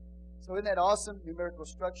 So isn't that awesome? Numerical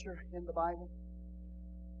structure in the Bible.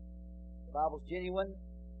 The Bible's genuine.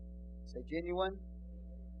 Say genuine.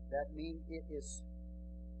 That means it is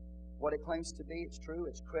what it claims to be. It's true.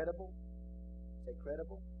 It's credible. Say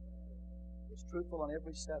credible. It's truthful on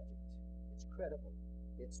every subject. It's credible.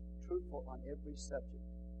 It's truthful on every subject.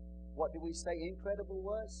 What do we say incredible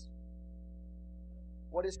was?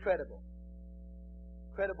 What is credible?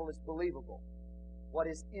 Credible is believable. What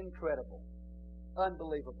is incredible?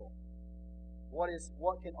 Unbelievable. What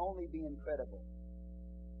can only be incredible?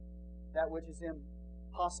 That which is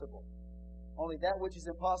impossible. Only that which is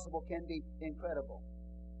impossible can be incredible.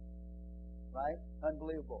 Right?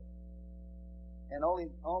 Unbelievable. And only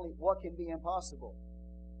what can be impossible?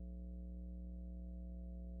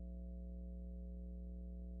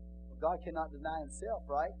 Well, God cannot deny Himself,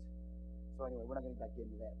 right? So anyway, we're not going to get back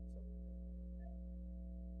into that. So.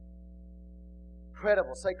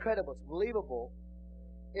 Credible. Say credible. It's believable.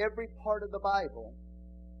 Every part of the Bible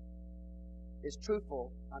is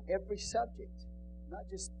truthful on every subject. Not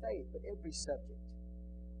just faith, but every subject.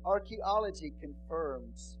 Archaeology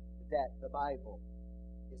confirms that the Bible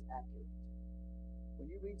is accurate. When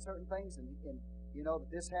you read certain things and you know that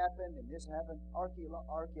this happened and this happened,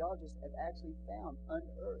 archaeologists have actually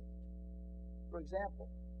unearthed. For example,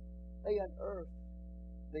 they unearthed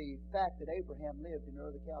the fact that Abraham lived in Ur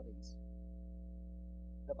of the Chaldees.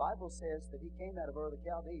 The Bible says that he came out of Ur of the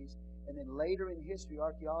Chaldees, and then later in history,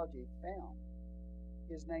 archaeology found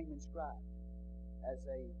his name inscribed as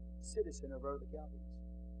a citizen of Ur of the Chaldees.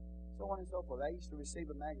 So on and so forth. I used to receive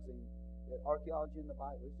a magazine, Archaeology in the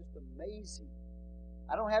Bible. It's just amazing.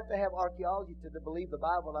 I don't have to have archaeology to believe the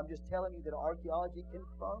Bible. I'm just telling you that archaeology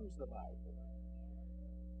confirms the Bible.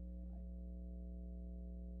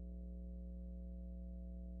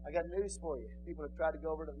 I got news for you. People have tried to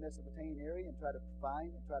go over to the Mesopotamian area and try to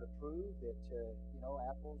find and try to prove that,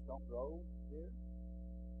 apples don't grow there.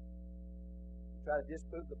 Try to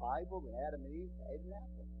disprove the Bible that Adam and Eve ate an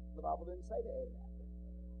apple. The Bible didn't say they ate an apple.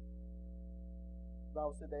 The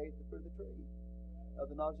Bible said they ate the fruit of the tree of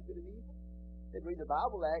the knowledge of good and evil. They'd read the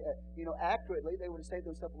Bible, accurately. They would have saved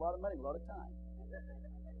themselves a lot of money, a lot of time.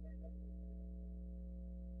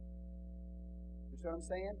 You see what I'm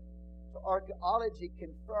saying? So archaeology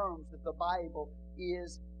confirms that the Bible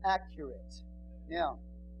is accurate. Now,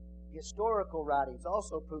 historical writings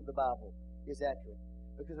also prove the Bible is accurate.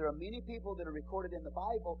 Because there are many people that are recorded in the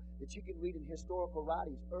Bible that you can read in historical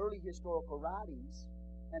writings, early historical writings,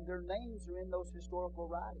 and their names are in those historical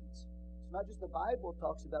writings. It's not just the Bible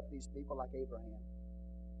talks about these people like Abraham,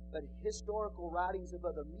 but historical writings of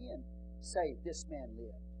other men say this man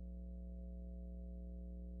lived.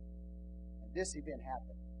 And this event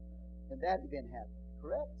happened. And that event happened.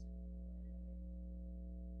 Correct?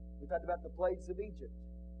 We talked about the plagues of Egypt.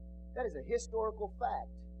 That is a historical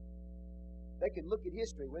fact. They can look at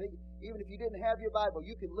history. Even if you didn't have your Bible,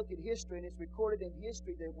 you can look at history, and it's recorded in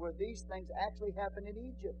history that where these things actually happened in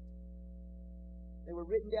Egypt. They were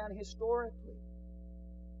written down historically,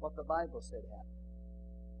 what the Bible said happened.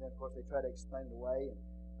 Then, of course, they try to explain it away and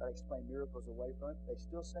try to explain miracles away from it. They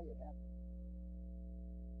still say it happened.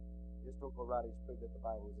 Historical writings prove that the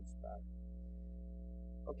Bible was inspired.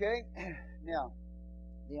 Okay? Now,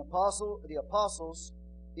 the apostles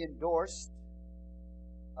endorsed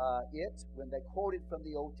it when they quoted from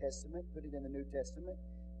the Old Testament, put it in the New Testament.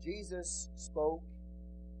 Jesus spoke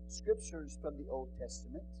scriptures from the Old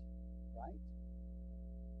Testament, right?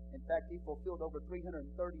 In fact, He fulfilled over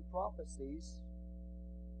 330 prophecies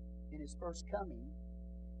in His first coming,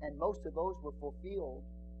 and most of those were fulfilled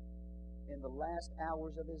in the last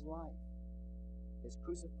hours of His life. His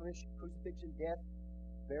crucifixion, death,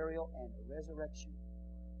 burial, and resurrection.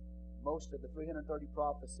 Most of the 330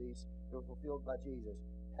 prophecies that were fulfilled by Jesus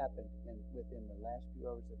happened within the last few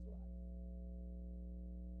hours of his life.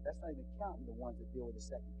 That's not even counting the ones that deal with the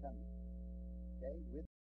second coming. Okay? With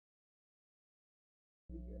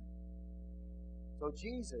me here. So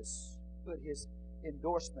Jesus put his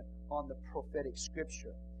endorsement on the prophetic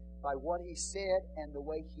scripture by what he said and the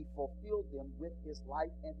way he fulfilled them with his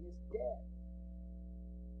life and his death.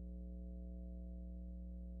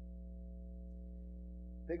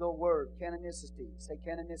 Big old word, canonicity. Say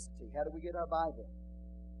canonicity. How do we get our Bible?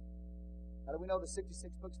 How do we know the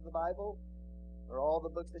 66 books of the Bible are all the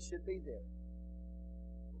books that should be there?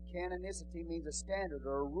 Canonicity means a standard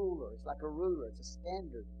or a ruler. It's like a ruler. It's a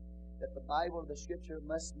standard that the Bible or the Scripture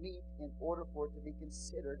must meet in order for it to be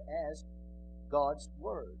considered as God's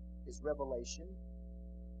Word. It's revelation,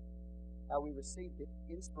 how we received it,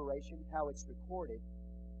 inspiration, how it's recorded.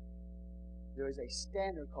 There is a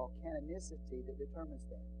standard called canonicity that determines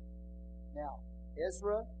that. Now,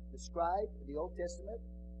 Ezra, the scribe of the Old Testament,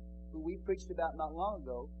 who we preached about not long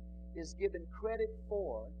ago, is given credit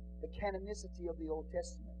for the canonicity of the Old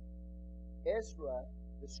Testament. Ezra,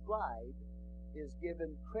 the scribe, is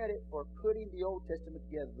given credit for putting the Old Testament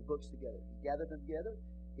together, the books together. He gathered them together.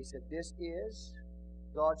 He said, this is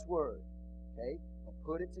God's Word. Okay? We'll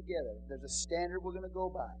put it together. There's a standard we're going to go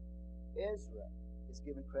by. Ezra is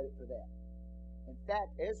given credit for that. In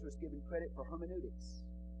fact, Ezra is given credit for hermeneutics.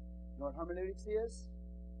 You know what hermeneutics is?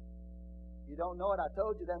 If you don't know it, I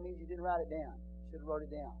told you, that means you didn't write it down. You should have wrote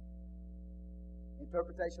it down.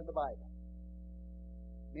 Interpretation of the Bible.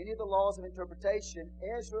 Many of the laws of interpretation,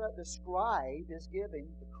 Ezra the scribe is given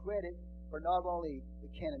the credit for not only the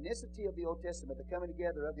canonicity of the Old Testament, the coming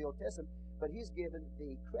together of the Old Testament, but he's given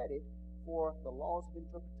the credit for the laws of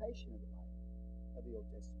interpretation of the Bible, of the Old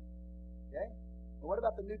Testament. Okay? Well, what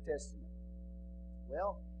about the New Testament?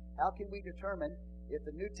 Well, how can we determine if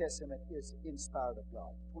the New Testament is inspired of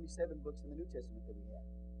God? 27 books in the New Testament that we have.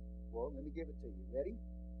 Well, let me give it to you. Ready?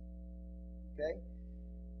 Okay?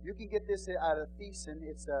 You can get this out of Thiessen.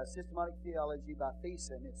 It's Systematic Theology by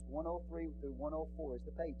Thiessen. It's 103 through 104 is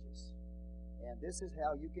the pages. And this is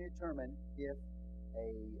how you can determine if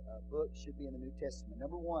a book should be in the New Testament.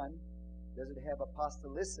 Number one, does it have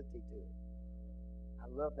apostolicity to it? I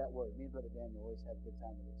love that word. Me and Brother Daniel always have a good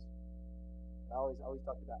time with this. I always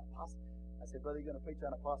talk about apostle. I said, brother, you going to preach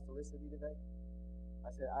on apostolicity today?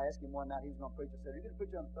 I asked him one night, he was going to preach. I said, are you going to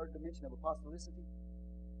preach on the third dimension of apostolicity?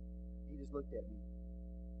 He just looked at me.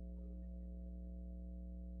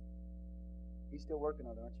 He's still working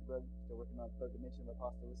on it, aren't you, brother? Still working on the third dimension of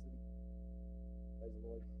apostolicity? Praise the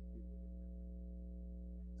Lord.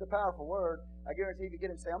 It's a powerful word. I guarantee if you get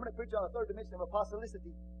him to say, I'm going to preach on the third dimension of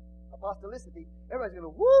apostolicity, everybody's going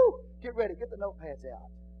to, woo! Get ready, get the notepads out.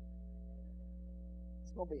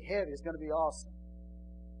 It's going to be heavy. It's going to be awesome.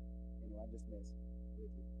 Anyway, I'm just messing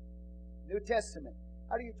with you. New Testament.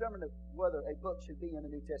 How do you determine whether a book should be in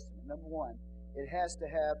the New Testament? Number one, it has to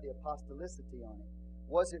have the apostolicity on it.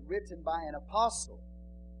 Was it written by an apostle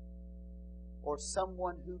or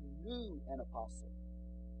someone who knew an apostle?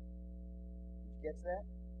 Did you catch that?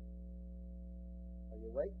 Are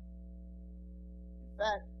you awake? In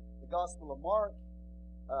fact, the Gospel of Mark,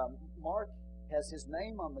 Mark has his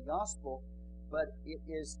name on the Gospel, but it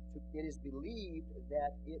is believed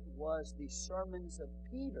that it was the sermons of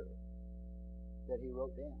Peter that he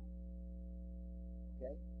wrote down.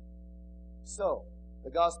 Okay? So,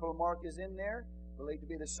 the Gospel of Mark is in there, believed to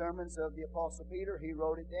be the sermons of the Apostle Peter. He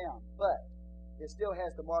wrote it down. But it still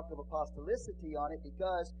has the mark of apostolicity on it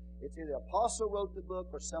because it's either the apostle wrote the book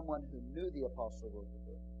or someone who knew the apostle wrote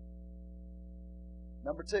the book.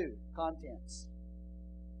 Number two, contents.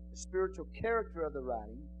 The spiritual character of the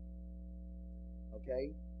writing,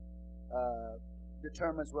 okay,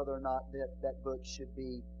 determines whether or not that book should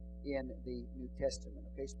be in the New Testament.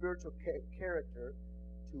 Okay, spiritual character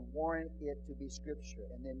to warrant it to be Scripture.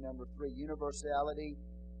 And then number three, universality.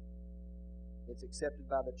 It's accepted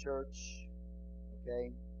by the church,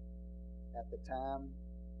 okay, at that time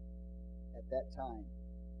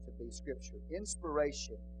to be Scripture.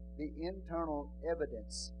 Inspiration, the internal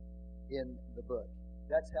evidence in the book.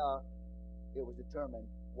 That's how it was determined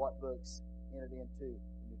what books entered into the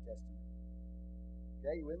New Testament.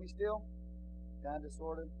 Okay, you with me still? Kind of,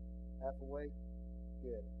 sort of, half away?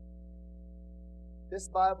 Good. This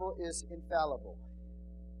Bible is infallible.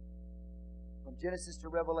 From Genesis to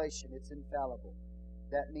Revelation, it's infallible.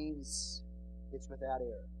 That means it's without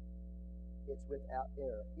error. It's without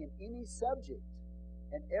error. In any subject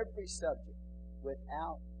and every subject,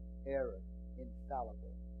 without error,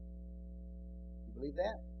 infallible. You believe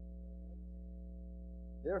that?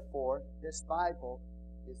 Therefore, this Bible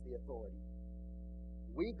is the authority.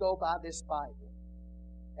 We go by this Bible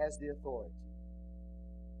as the authority.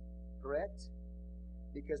 Correct?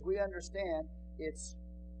 Because we understand it's,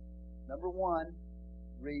 number one,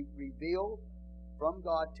 revealed from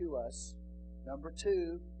God to us. Number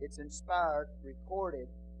two, it's inspired, recorded,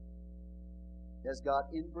 as God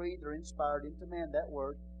inbreathed or inspired into man that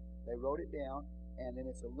word. They wrote it down, and then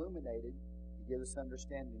it's illuminated to give us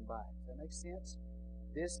understanding by it. Does that make sense?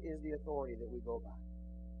 This is the authority that we go by.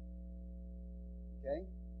 Okay?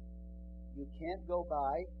 You can't go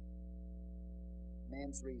by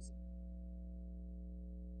man's reason.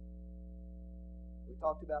 We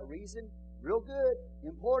talked about reason. Real good.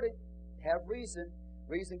 Important. Have reason.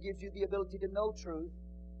 Reason gives you the ability to know truth.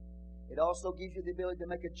 It also gives you the ability to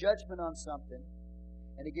make a judgment on something.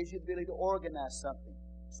 And it gives you the ability to organize something.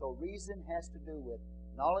 So reason has to do with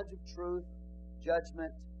knowledge of truth,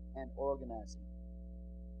 judgment, and organizing.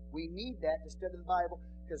 We need that to study the Bible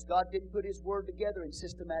because God didn't put His Word together in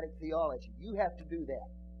systematic theology. You have to do that.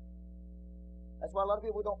 That's why a lot of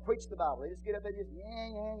people don't preach the Bible. They just get up and just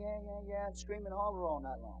and scream and holler all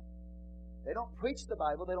night long. They don't preach the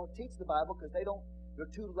Bible. They don't teach the Bible because they're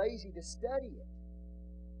too lazy to study it.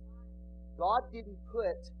 God didn't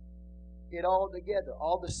put it all together,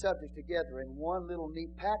 all the subjects together in one little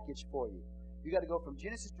neat package for you. You got to go from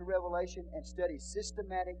Genesis to Revelation and study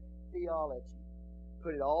systematic theology.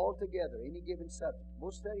 Put it all together, any given subject. We'll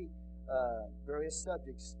study various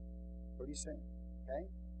subjects pretty soon. Okay?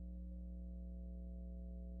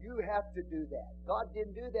 You have to do that. God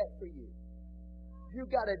didn't do that for you. You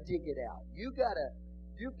got to dig it out. You've got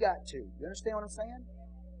to. You understand what I'm saying?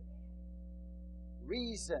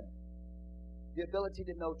 Reason. The ability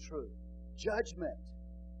to know truth. Judgment.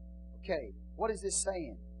 Okay, what is this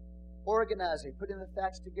saying? Organizing, putting the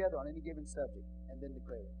facts together on any given subject, and then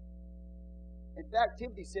declare it. In fact,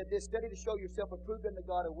 Timothy said this, study to show yourself approved unto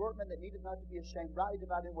God, a workman that needeth not to be ashamed, rightly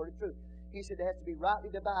dividing the word of truth. He said it has to be rightly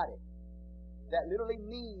divided. That literally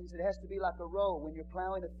means it has to be like a row when you're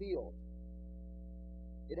plowing a field.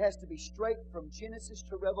 It has to be straight from Genesis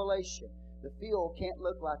to Revelation. The field can't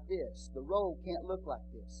look like this. The row can't look like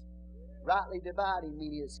this. Rightly dividing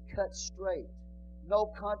meaning it's cut straight. No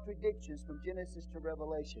contradictions from Genesis to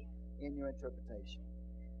Revelation in your interpretation.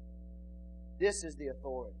 This is the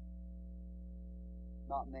authority,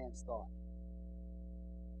 not man's thought.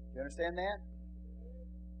 You understand that?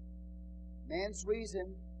 Man's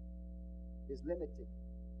reason is limited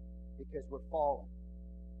because we're fallen.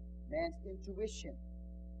 Man's intuition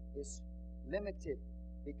is limited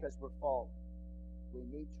because we're fallen. We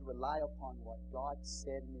need to rely upon what God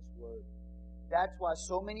said in His Word. That's why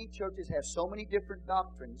so many churches have so many different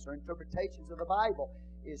doctrines or interpretations of the Bible,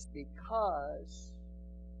 is because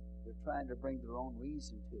they're trying to bring their own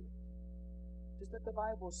reason to it. Just let the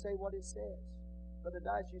Bible say what it says. Brother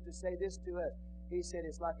Dice used to say this to us. He said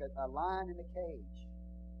it's like a lion in a cage.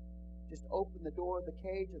 Just open the door of the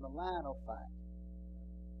cage and the lion will fight.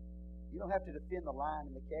 You don't have to defend the lion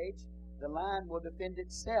in the cage. The lion will defend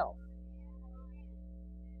itself.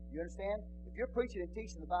 You understand? If you're preaching and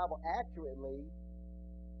teaching the Bible accurately,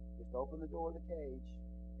 just open the door of the cage.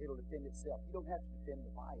 It'll defend itself. You don't have to defend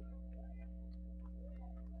the Bible.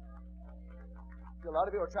 A lot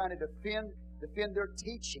of people are trying to defend their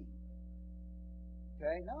teaching.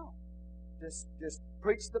 Okay? No. Just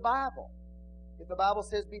preach the Bible. If the Bible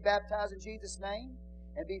says be baptized in Jesus' name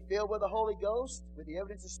and be filled with the Holy Ghost with the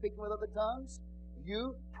evidence of speaking with other tongues,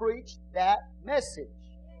 you preach that message.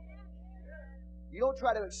 You don't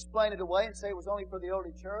try to explain it away and say it was only for the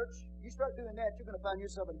early church. You start doing that, you're going to find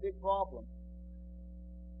yourself in a big problem.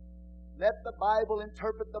 Let the Bible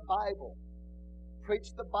interpret the Bible.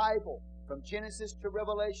 Preach the Bible from Genesis to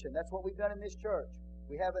Revelation. That's what we've done in this church.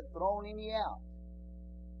 We haven't thrown any out.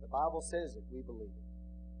 The Bible says it. We believe it.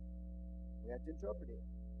 We have to interpret it.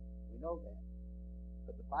 We know that.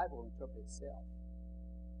 But the Bible will interpret itself.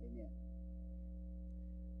 Amen.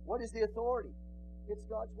 What is the authority? It's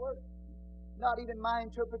God's Word. Not even my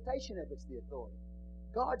interpretation of it's the authority.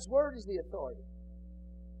 God's Word is the authority.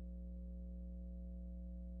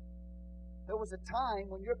 There was a time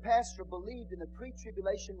when your pastor believed in the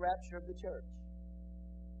pre-tribulation rapture of the church.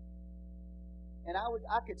 And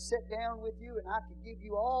I could sit down with you and I could give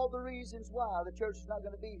you all the reasons why the church is not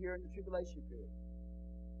going to be here in the tribulation period.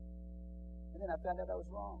 And then I found out I was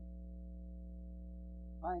wrong.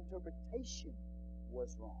 My interpretation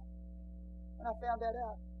was wrong. When I found that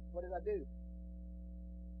out, what did I do?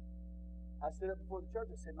 I stood up before the church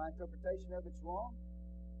and said, my interpretation of it's wrong.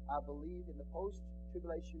 I believe in the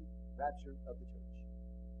post-tribulation rapture of the church.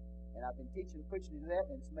 And I've been teaching and preaching to that,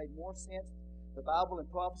 and it's made more sense The Bible and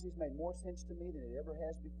prophecies made more sense to me than it ever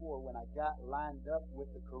has before when I got lined up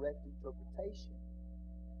with the correct interpretation.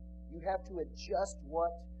 You have to adjust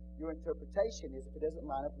what your interpretation is if it doesn't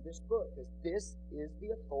line up with this book, because this is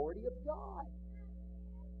the authority of God.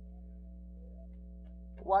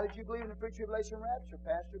 Why did you believe in the pre-tribulation rapture,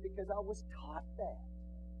 Pastor? Because I was taught that.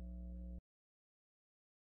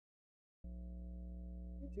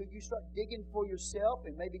 Until you start digging for yourself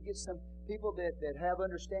and maybe get some people that have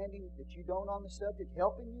understanding that you don't on the subject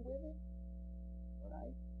helping you with it. All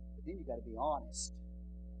right? But then you got to be honest.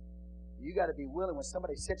 You got to be willing when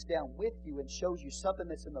somebody sits down with you and shows you something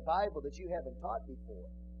that's in the Bible that you haven't taught before.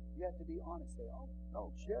 You have to be honest. Say, oh,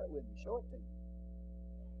 no, share it with me. Show it to me.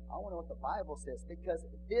 I want to know what the Bible says, because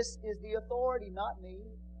this is the authority, not me.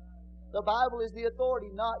 The Bible is the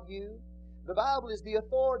authority, not you. The Bible is the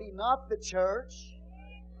authority, not the church.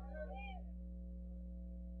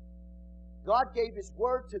 God gave His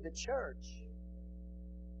Word to the church.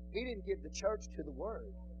 He didn't give the church to the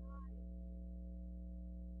Word.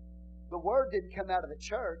 The Word didn't come out of the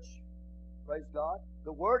church. Praise God.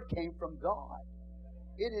 The Word came from God.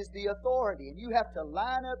 It is the authority. And you have to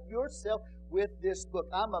line up yourself with this book.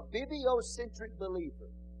 I'm a bibliocentric believer.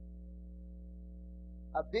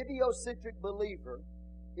 A bibliocentric believer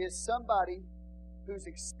is somebody whose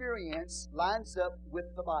experience lines up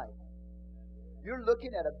with the Bible. You're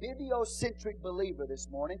looking at a bibliocentric believer this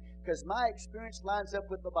morning because my experience lines up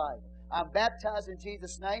with the Bible. I'm baptized in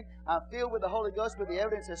Jesus' name. I'm filled with the Holy Ghost with the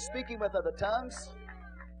evidence of speaking with other tongues.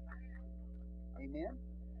 Amen.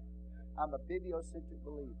 I'm a bibliocentric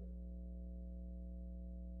believer.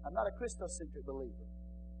 I'm not a Christocentric believer.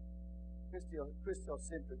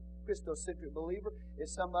 Christocentric believer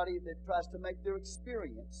is somebody that tries to make their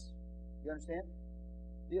experience, you understand,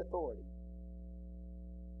 the authority.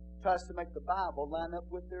 Tries to make the Bible line up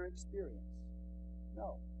with their experience.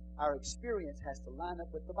 No. Our experience has to line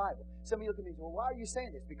up with the Bible. Some of you look at me and say, well, why are you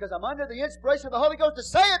saying this? Because I'm under the inspiration of the Holy Ghost to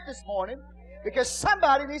say it this morning, because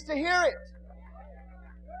somebody needs to hear it.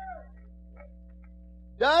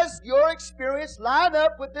 Does your experience line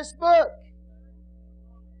up with this book?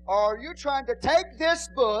 Or are you trying to take this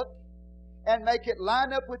book and make it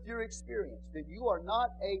line up with your experience? Then you are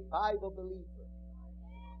not a Bible believer.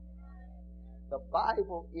 The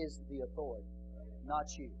Bible is the authority,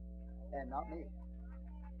 not you and not me.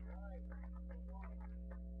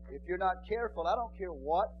 If you're not careful, I don't care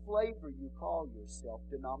what flavor you call yourself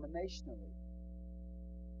denominationally,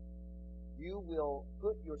 you will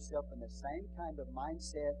put yourself in the same kind of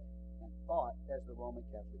mindset and thought as the Roman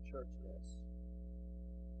Catholic Church does.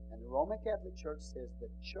 And the Roman Catholic Church says the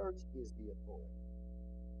church is the authority.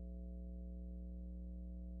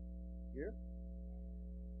 Here?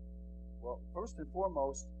 Well, first and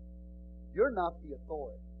foremost, you're not the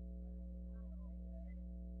authority.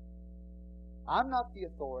 I'm not the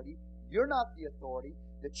authority. You're not the authority.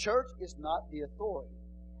 The church is not the authority.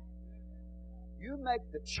 You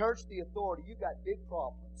make the church the authority, you got big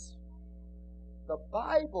problems. The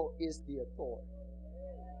Bible is the authority.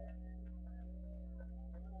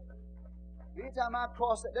 Anytime I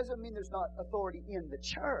cross that, doesn't mean there's not authority in the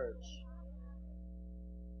church.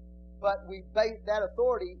 But that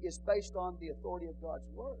authority is based on the authority of God's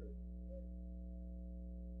Word.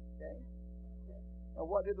 Okay? Now,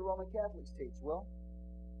 what do the Roman Catholics teach? Well,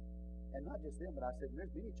 and not just them, but I said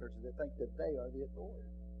there's many churches that think that they are the authority.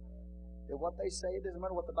 That what they say, it doesn't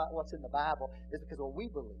matter what's in the Bible, it's because what we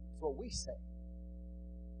believe, it's what we say.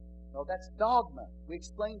 No, that's dogma. We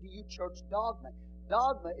explain to you church dogma.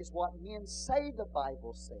 Dogma is what men say the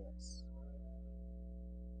Bible says.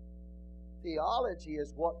 Theology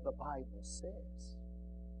is what the Bible says.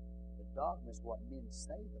 The dogma is what men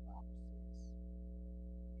say the Bible says.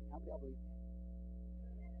 How many of y'all believe that?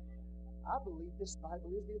 I believe this Bible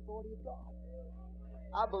is the authority of God.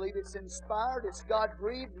 I believe it's inspired, it's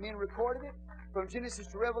God-breathed, men recorded it. From Genesis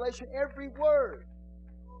to Revelation, every word.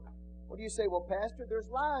 What do you say? Well, Pastor, there's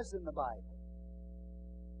lies in the Bible.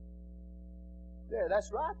 Yeah,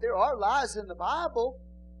 that's right. There are lies in the Bible,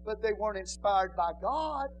 but they weren't inspired by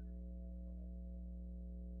God.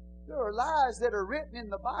 There are lies that are written in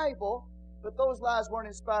the Bible, but those lies weren't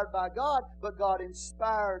inspired by God, but God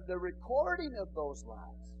inspired the recording of those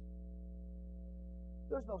lies.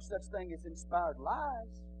 There's no such thing as inspired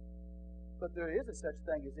lies, but there is a such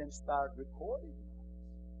thing as inspired recording.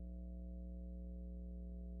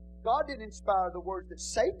 God didn't inspire the words that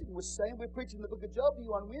Satan was saying. We're preaching the book of Job to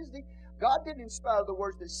you on Wednesday. God didn't inspire the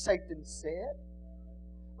words that Satan said,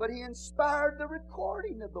 but He inspired the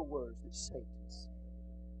recording of the words that Satan said.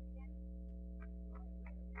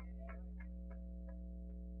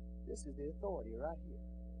 This is the authority right here.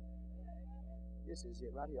 This is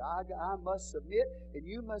it right here. I must submit, and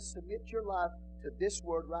you must submit your life to this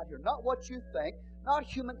word right here. Not what you think, not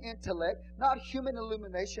human intellect, not human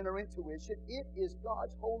illumination or intuition. It is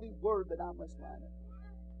God's holy word that I must line up.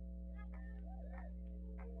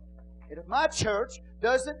 And if my church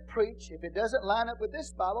doesn't preach, if it doesn't line up with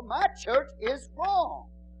this Bible, my church is wrong.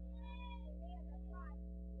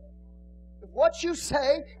 If what you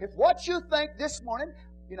say, if what you think this morning,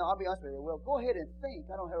 I'll be honest with you, well, go ahead and think.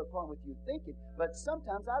 I don't have a problem with you thinking, but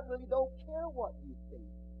sometimes I really don't care what you think.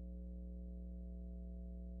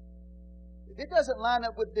 If it doesn't line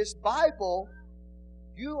up with this Bible,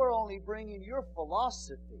 you are only bringing your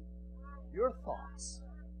philosophy, your thoughts.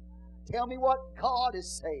 Tell me what God is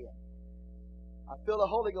saying. I feel the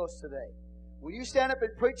Holy Ghost today. When you stand up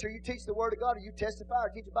and preach, or you teach the Word of God, or you testify, or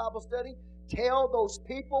teach a Bible study, tell those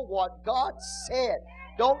people what God said.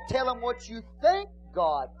 Don't tell them what you think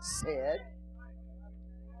God said.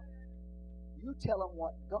 You tell them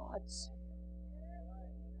what God said.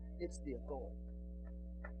 It's the authority.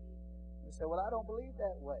 You say, well, I don't believe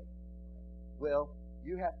that way. Well,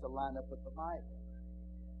 you have to line up with the Bible,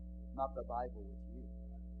 not the Bible with you.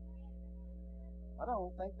 I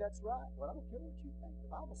don't think that's right. Well, I don't care what you think.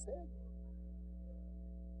 The Bible said it.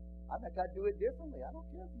 I think I do it differently. I don't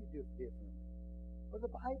care if you do it differently. What does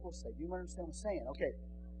the Bible say? Do you understand what I'm saying? Okay.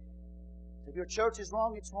 If your church is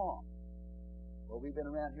wrong, it's wrong. Well, we've been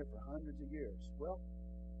around here for hundreds of years. Well,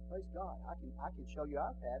 praise God. I can show you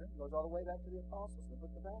our pattern. It goes all the way back to the apostles, the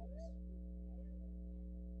book of Acts.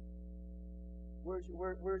 Where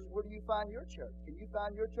do you find your church? Can you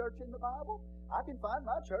find your church in the Bible? I can find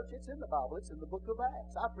my church. It's in the Bible. It's in the book of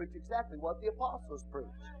Acts. I preach exactly what the apostles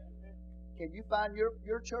preached. Can you find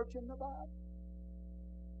your church in the Bible?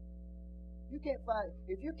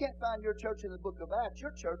 If you can't find your church in the book of Acts,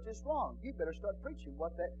 your church is wrong. You better start preaching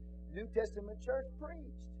what that New Testament church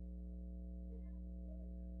preached.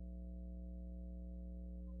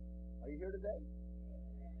 Are you here today?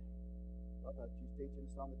 I thought you were teaching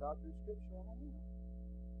us on the doctrine of Scripture. I don't know.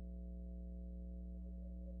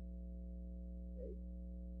 Okay.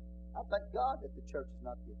 I thank God that the church is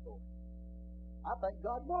not the authority. I thank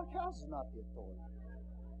God Mark House is not the authority.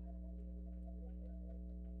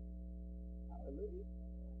 Hallelujah.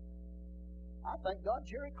 I thank God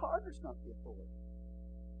Jerry Carter's not the authority.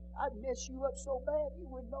 I'd mess you up so bad you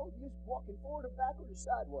wouldn't know if you was walking forward or backward or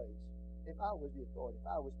sideways if I was the authority, if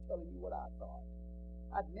I was telling you what I thought.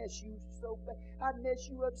 I'd mess you so bad. I'd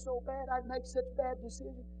mess you up so bad. I'd make such bad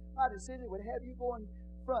decisions. My decision would have you going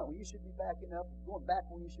front when you should be backing up, going back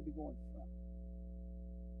when you should be going front.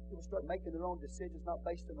 People start making their own decisions not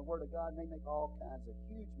based on the Word of God, and they make all kinds of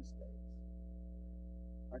huge mistakes.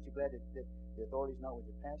 Aren't you glad that the authority's not with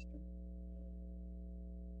your pastor?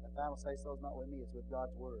 The final say-so is not with me, it's with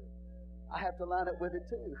God's Word. I have to line up with it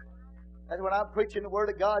too. That's when I'm preaching the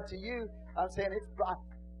Word of God to you, I'm saying it's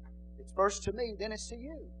first to me, then it's to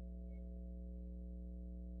you.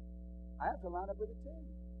 I have to line up with it too.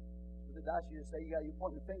 With the dice, you just say you're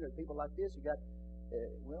pointing the finger at people like this. You got,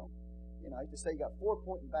 I used to say you got 4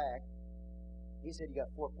 pointing back. He said you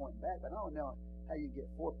got 4 pointing back, but I don't know how you get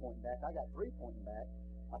 4 pointing back. I got 3 pointing back.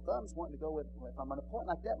 My thumb's wanting to go with, if I'm going to point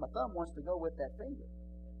like that, my thumb wants to go with that finger.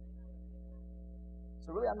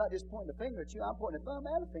 So really, I'm not just pointing a finger at you, I'm pointing a thumb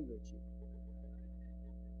and a finger at you.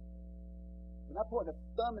 When I point a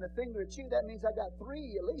thumb and a finger at you, that means I got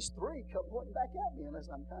at least three come pointing back at me, unless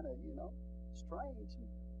I'm kind of, strange.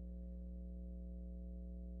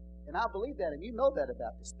 And I believe that, and you know that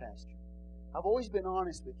about this pastor. I've always been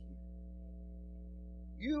honest with you.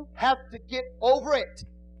 You have to get over it.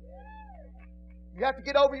 You have to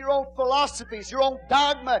get over your own philosophies, your own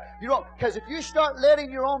dogma, because if you start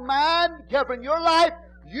letting your own mind govern your life,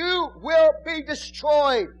 you will be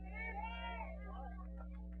destroyed.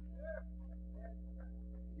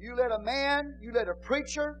 You let a man, you let a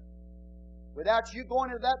preacher, without you going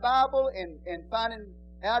into that Bible and finding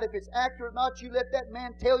out if it's accurate or not, you let that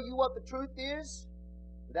man tell you what the truth is,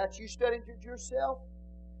 without you studying it yourself,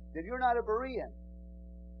 then you're not a Berean.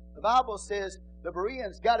 The Bible says the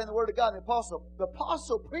Bereans got in the Word of God, and the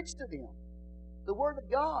apostle preached to them the Word of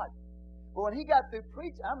God. But when he got through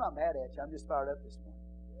preaching, I'm not mad at you, I'm just fired up this morning.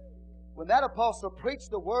 When that apostle preached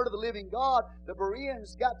the Word of the living God, the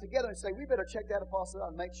Bereans got together and said, we better check that apostle out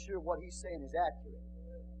and make sure what he's saying is accurate.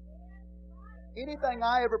 Anything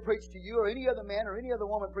I ever preach to you, or any other man or any other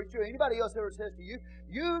woman preach to you, or anybody else ever says to you,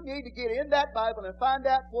 you need to get in that Bible and find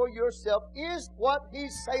out for yourself, is what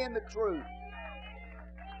he's saying the truth?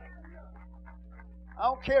 I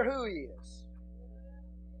don't care who he is.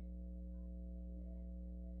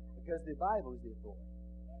 Because the Bible is the authority.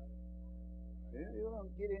 going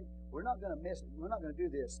to get in. We're not going to mess. We're not going to do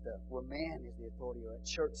this stuff where man is the authority or a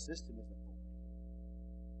church system is the authority.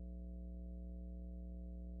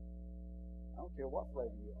 I don't care what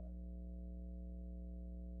flavor you are.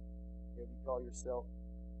 If you call yourself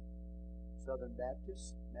Southern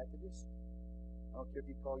Baptist, Methodist, I don't care if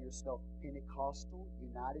you call yourself Pentecostal,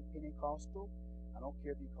 United Pentecostal. I don't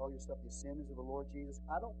care if you call yourself the Assemblies of the Lord Jesus.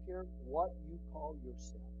 I don't care what you call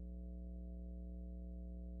yourself.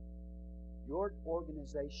 Your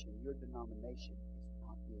organization, your denomination is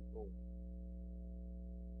not the authority.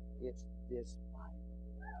 It's this Bible.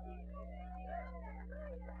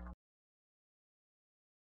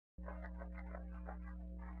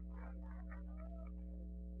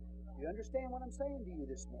 You understand what I'm saying to you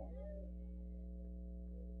this morning?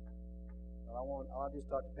 Well, I'll just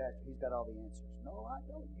talk to Pastor. He's got all the answers. No, I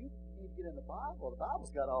don't. You need to get in the Bible. The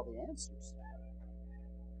Bible's got all the answers.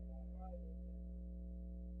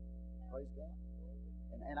 Praise God.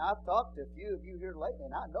 And I've talked to a few of you here lately,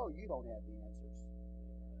 and I know you don't have the answers.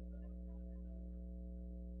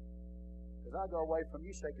 Because I go away from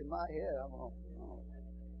you shaking my head. I'm going, oh,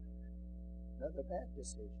 another bad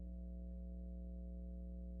decision.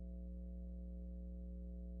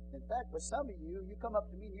 In fact, with some of you, you come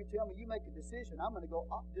up to me and you tell me you make a decision, I'm going to go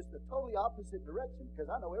just the totally opposite direction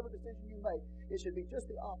because I know every decision you make, it should be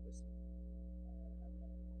just the opposite.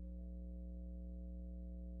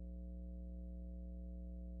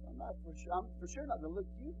 I'm for sure not going to look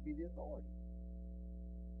to you to be the authority.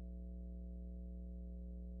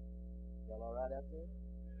 Y'all all right out there?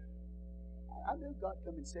 I knew God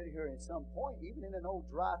come and sit here at some point, even in an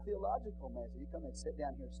old dry theological message. He come and sit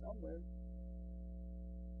down here somewhere.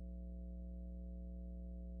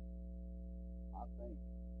 I think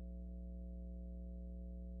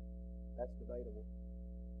that's debatable.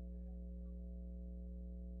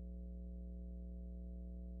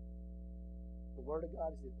 The Word of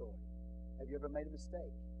God is the authority. Have you ever made a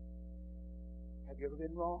mistake? Have you ever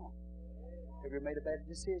been wrong? Have you ever made a bad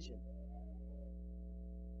decision?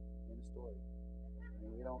 In the story. I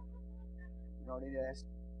mean, we don't need to ask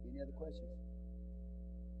any other questions.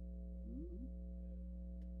 Mm-hmm.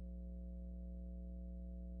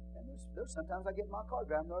 And there's sometimes I get in my car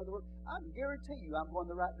driving the other way. I can guarantee you I'm going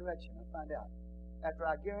the right direction. I find out. After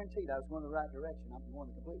I guaranteed I was going the right direction, I'm going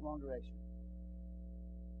the complete wrong direction.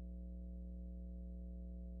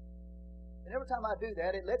 And every time I do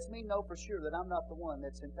that, it lets me know for sure that I'm not the one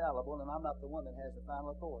that's infallible and I'm not the one that has the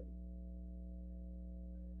final authority.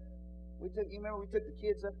 You remember we took the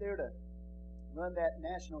kids up there to run that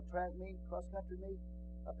national track meet, cross-country meet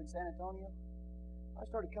up in San Antonio? I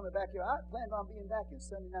started coming back here. I planned on being back in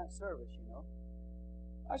Sunday night service, you know.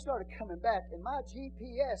 I started coming back, and my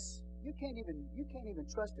GPS, you can't even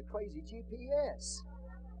trust a crazy GPS.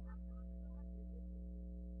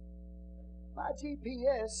 My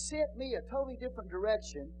GPS sent me a totally different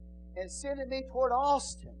direction and sending me toward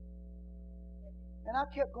Austin. And I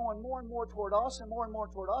kept going more and more toward Austin, more and more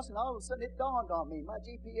toward Austin. All of a sudden it dawned on me, my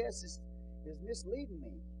GPS is misleading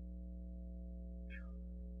me.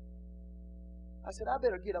 I said, I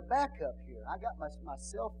better get a backup here. I got my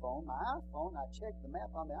cell phone, my iPhone. I checked the map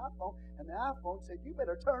on the iPhone, and the iPhone said, you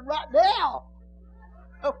better turn right now.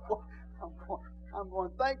 I'm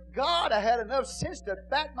going, thank God I had enough sense to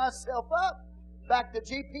back myself up, back the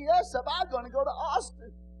GPS up. I'm going to go to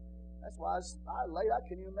Austin. That's why I was late. I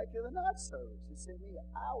couldn't even make it to the night service. It sent me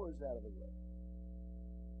hours out of the way.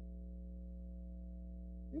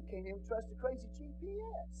 You can't even trust a crazy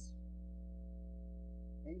GPS.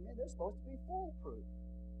 Amen. They're supposed to be foolproof.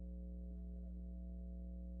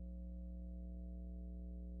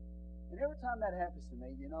 And every time that happens to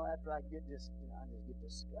me, after I get this, I just get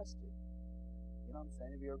disgusted. You know what I'm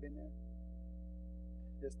saying? Have you ever been there?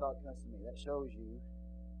 This thought comes to me. That shows you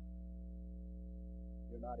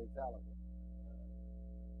you're not infallible.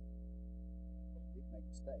 You can make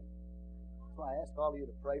mistakes. That's why I ask all of you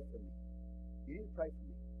to pray for me. You need to pray for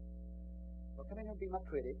me. Don't come in here and be my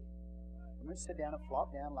critic. I'm going to sit down and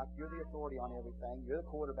flop down like you're the authority on everything. You're the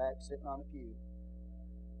quarterback sitting on the pew.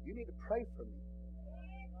 You need to pray for me.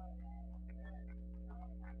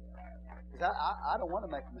 Because I don't want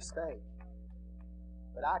to make a mistake.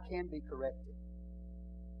 But I can be corrected.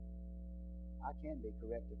 I can be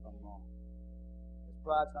corrected if I'm wrong. Because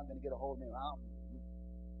pride's not going to get a hold of me. I'm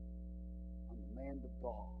the man of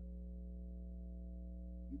God.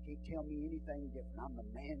 You can't tell me anything different. I'm the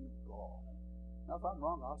man of God. Now, if I'm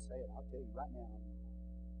wrong, I'll say it. I'll tell you right now I'm wrong.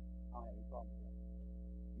 I don't have any problem with that.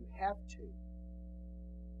 You have to.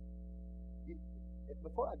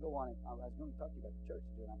 Before I go on, I was going to talk to you about the church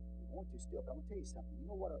today. I want to still, but I'm going to tell you something.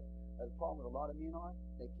 You know what the problem with a lot of men are?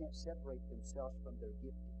 They can't separate themselves from their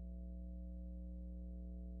gifting.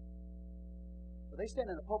 They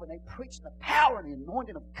stand in the pulpit and they preach, and the power and the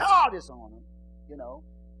anointing of God is on them. You know.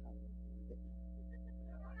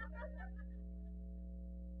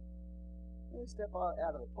 They step out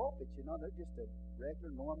of the pulpit, you know, they're just a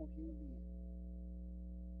regular, normal human being.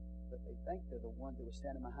 But they think they're the one that was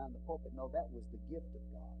standing behind the pulpit. No, that was the gift of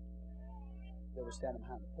God that was standing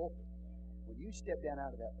behind the pulpit. When you step down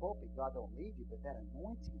out of that pulpit, God don't leave you, but that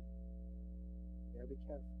anointing, you better be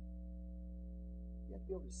careful. You have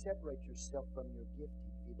to be able to separate yourself from your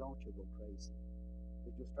gifting. If you don't, you'll go crazy.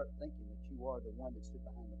 Because you'll start thinking that you are the one that stood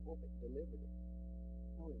behind the pulpit and delivered it.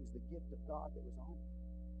 No, it was the gift of God that was on you.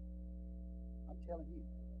 I'm telling you.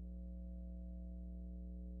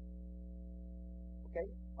 Okay?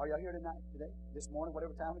 Are y'all here tonight, today, this morning,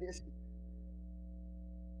 whatever time it is?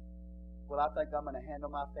 Well, I think I'm going to handle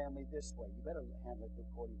my family this way. You better handle it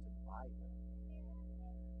according to the Bible.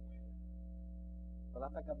 Well, I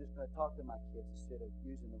think I'm just going to talk to my kids instead of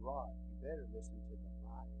using the rod. You better listen to the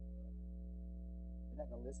Bible. You're not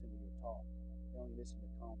going to listen to your talk. You only listen to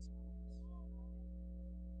consequences.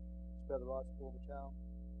 Is Brother Rod spoil the child?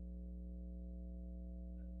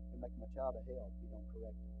 You're making my child a hell if you don't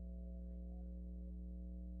correct him.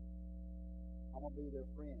 I'm going to be their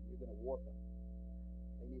friend. You're going to warp them.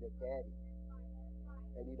 They need a daddy.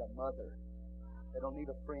 They need a mother. They don't need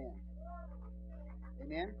a friend.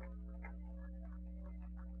 Amen?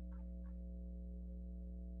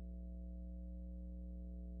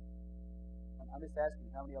 I'm just asking,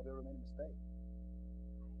 how many of you have ever made a mistake?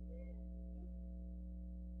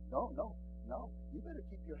 No. You better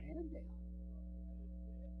keep your hand down.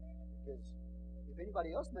 Because if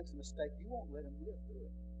anybody else makes a mistake, you won't let them live through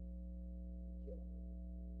it. Kill them.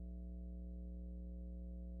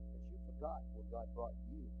 Because you forgot where God brought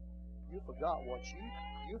you. You forgot what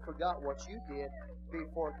you did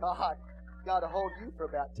before God got a hold of you for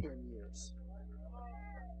about 10 years.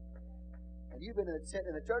 And you've been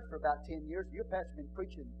sitting in the church for about 10 years. Your pastor's been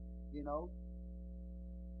preaching, you know,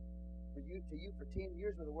 to you for 10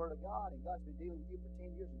 years with the Word of God, and God's been dealing with you for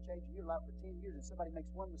 10 years and changing your life for 10 years, and somebody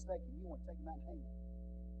makes one mistake and you want to take them out and hang them.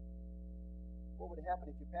 What would have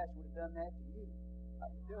happened if your pastor would have done that to you?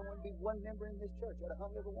 There wouldn't be one member in this church. I'd have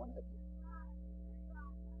hung every one of you.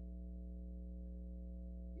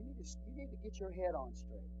 You need to get your head on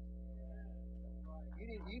straight. You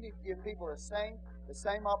need to give people the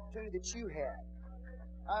same opportunity that you had.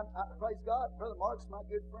 Praise God, Brother Mark's my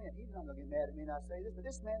good friend. He's not going to get mad at me when I say this, but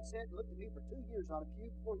this man sat and looked at me for 2 years on a pew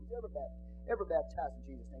before he was ever baptized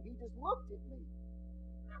in Jesus' name. He just looked at me.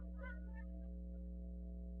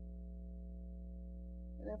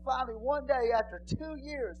 And then finally, one day after 2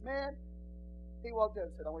 years, man, he walked up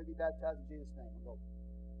and said, "I want to be baptized in Jesus' name." I go,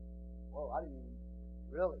 "Whoa, I didn't even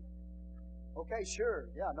really." Okay, sure,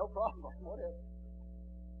 yeah, no problem, whatever.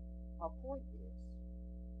 My point is,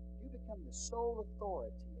 you become the sole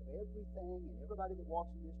authority of everything and everybody that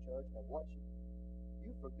walks in this church and what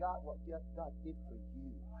you forgot what God did for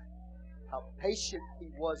you. How patient He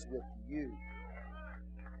was with you.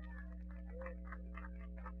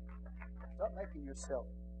 Stop making yourself,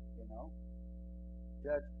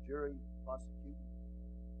 judge, jury, prosecutor.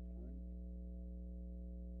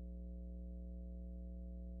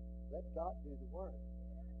 Let God do the work.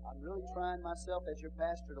 I'm really trying myself as your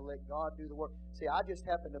pastor to let God do the work. See, I just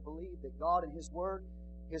happen to believe that God and His Word,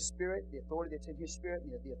 His Spirit, the authority that's in His Spirit,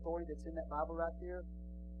 and the authority that's in that Bible right there,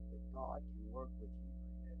 that God can work with you.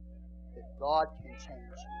 That God can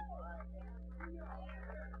change you.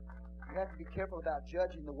 You have to be careful about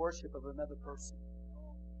judging the worship of another person.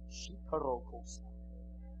 You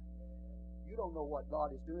don't know what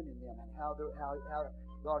God is doing in them and how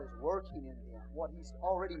God is working in them, what He's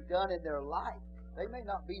already done in their life. They may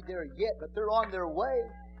not be there yet, but they're on their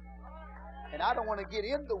way. And I don't want to get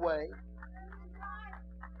in the way.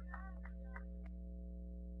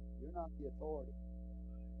 You're not the authority.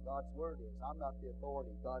 God's Word is. I'm not the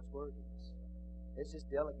authority. God's Word is. It's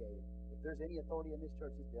just delegated. If there's any authority in this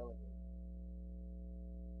church, it's delegated.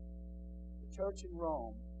 The church in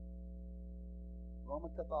Rome,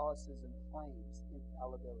 Roman Catholicism claims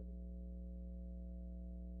infallibility.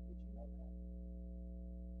 Did you know that?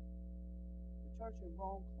 The church in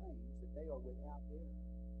Rome claims that they are without error.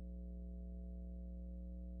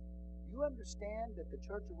 You understand that the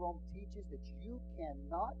Church of Rome teaches that you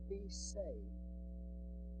cannot be saved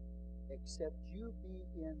except you be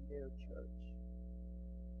in their church.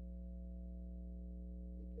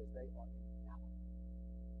 Because they are infallible.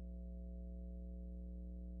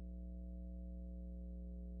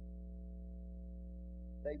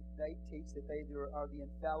 They teach that they are the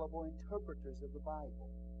infallible interpreters of the Bible.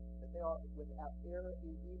 That they are without error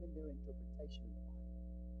in even their interpretation of the Bible.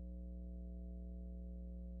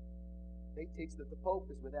 They teach that the Pope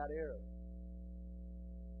is without error.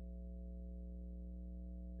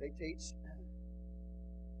 They teach the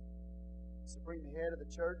supreme head of the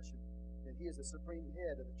church, that he is the supreme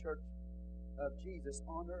head of the church of Jesus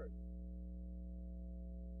on earth.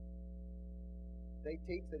 They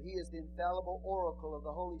teach that he is the infallible oracle of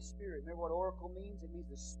the Holy Spirit. Remember what oracle means? It means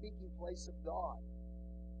the speaking place of God.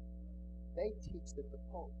 They teach that the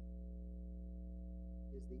Pope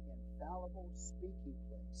is the infallible speaking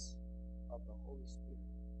place of the Holy Spirit.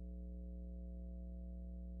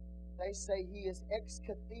 They say he is ex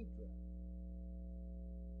cathedra.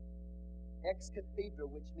 Ex cathedra,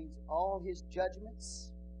 which means all his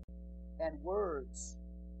judgments and words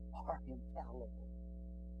are infallible.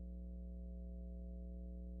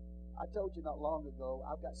 I told you not long ago,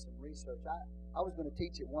 I've got some research. I was going to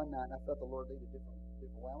teach it one night, and I felt the Lord lead a different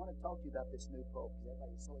way. I want to talk to you about this new Pope, because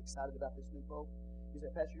everybody's so excited about this new Pope. You say,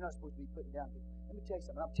 Pastor, you're not supposed to be putting down people. Let me tell you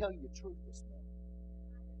something. I'm telling you the truth this morning.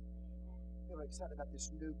 People are excited about this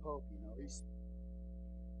new Pope, you know. He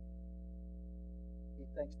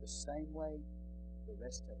thinks the same way the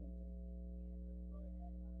rest of them think.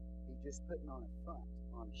 He's just putting on a front,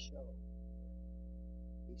 on a show.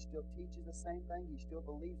 He still teaches the same thing. He still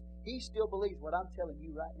believes what I'm telling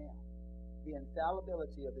you right now. The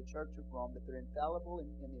infallibility of the Church of Rome, that they're infallible in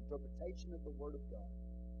the interpretation of the Word of God.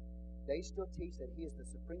 They still teach that he is the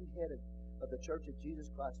supreme head of the Church of Jesus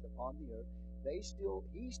Christ upon the earth. He still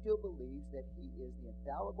believes that he is the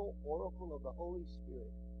infallible oracle of the Holy Spirit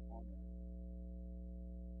on earth.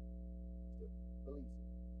 Still believes it.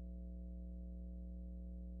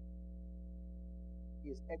 He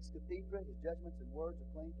is ex cathedra. His judgments and words are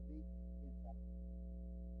claimed to be infallible.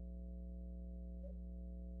 Okay.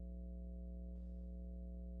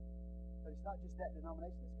 But it's not just that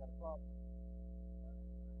denomination that's got a problem.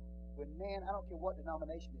 When man, I don't care what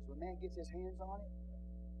denomination it is, when man gets his hands on it,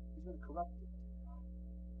 he's going to corrupt it.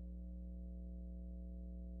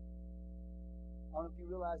 I don't know if you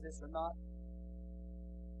realize this or not.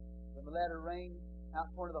 When the latter rain,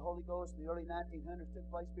 outpouring of the Holy Ghost in the early 1900s took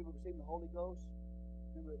place, people receiving the Holy Ghost.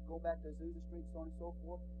 Remember, going back to Azusa Street, so on and so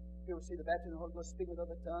forth. People received the baptism of the Holy Ghost, speaking with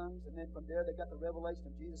other tongues, and then from there they got the revelation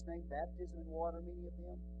of Jesus' name, baptism in water, many of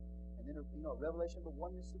them, and then a revelation of the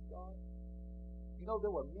oneness of God. You know,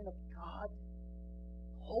 there were men of God,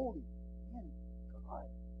 holy men of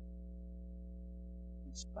God,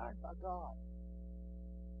 inspired by God,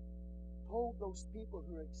 told those people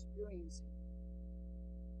who are experiencing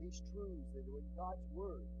these truths that are in God's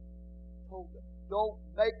Word, told them, don't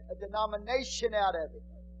make a denomination out of it.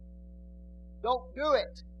 Don't do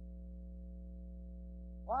it.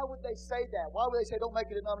 Why would they say that? Why would they say don't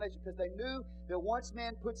make a denomination? Because they knew that once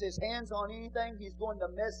man puts his hands on anything, he's going to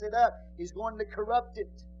mess it up. He's going to corrupt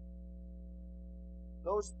it.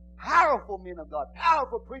 Those powerful men of God,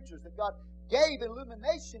 powerful preachers that God gave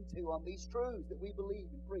illumination to on these truths that we believe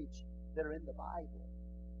and preach that are in the Bible.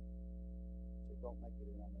 So don't make a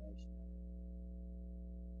denomination.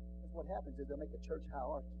 What happens is they'll make a church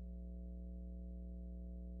hierarchy.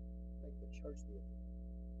 Make the church the authority.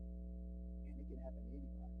 And it can happen to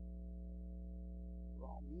anybody. We're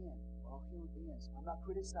all men. We're all human beings. I'm not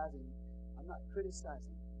criticizing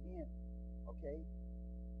men. Okay?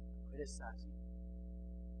 I'm criticizing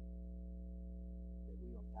that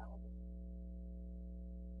we are fallible.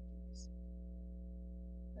 We can miss it.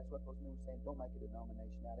 And that's what those men were saying. Don't make a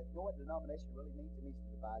denomination out of it. You know what denomination really means? It means to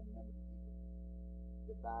divide the number of people.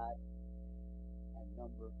 Divide and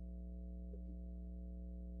number the people.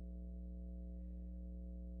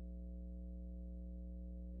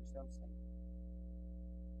 You understand what I'm saying?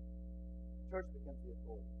 The church becomes the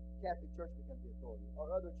authority. Catholic Church becomes the authority.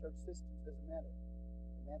 Or other church systems, doesn't matter.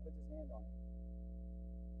 The man puts his hand on it.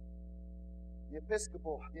 The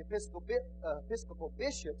Episcopal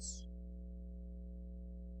bishops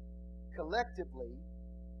collectively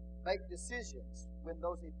make decisions when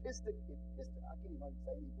those Episcopal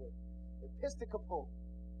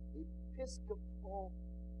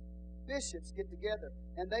bishops get together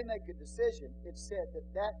and they make a decision. It's said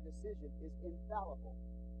that decision is infallible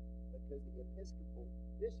because the Episcopal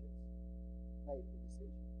bishops made the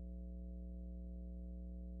decision.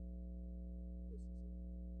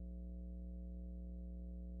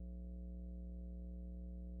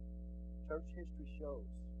 Church history shows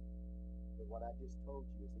that what I just told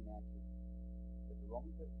you is inaccurate. That the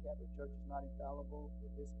Roman Catholic Church is not infallible,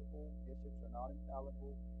 the Episcopal bishops are not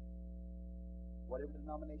infallible, whatever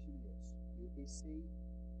denomination it is, UPC,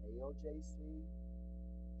 ALJC,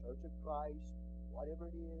 Church of Christ,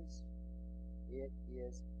 whatever it is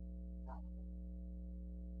fallible.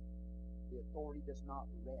 The authority does not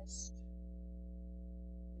rest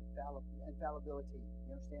in infallibility.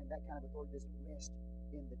 You understand? That kind of authority doesn't rest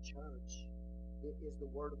in the church. It is the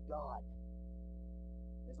Word of God.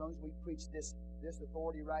 As long as we preach this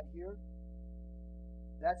authority right here,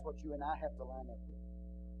 that's what you and I have to line up with.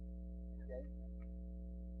 Okay?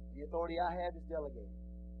 The authority I have is delegated.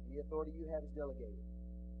 The authority you have is delegated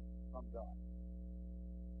from God.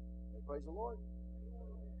 Okay, praise the Lord.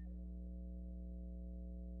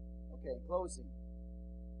 Okay, in closing,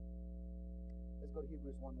 let's go to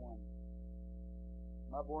Hebrews 1:1.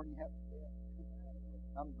 Am I boring you half to death?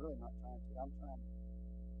 I'm really not trying to. I'm trying to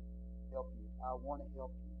help you. I want to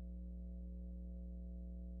help you.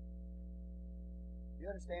 You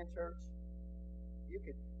understand, church? You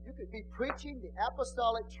could be preaching the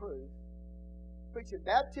apostolic truth, preaching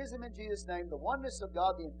baptism in Jesus' name, the oneness of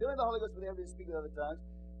God, the infilling of the Holy Ghost with every speak with other tongues,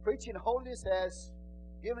 preaching holiness as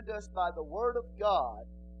given to us by the Word of God.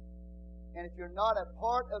 And if you're not a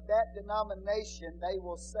part of that denomination, they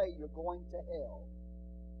will say you're going to hell.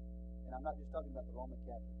 And I'm not just talking about the Roman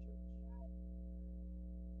Catholic Church.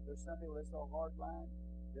 There's some people that's so hardline,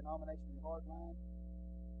 denominationally hardline,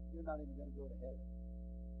 you're not even going to go to heaven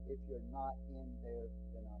if you're not in their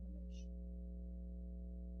denomination.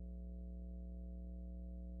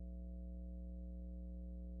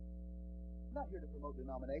 We're not here to promote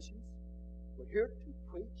denominations. We're here to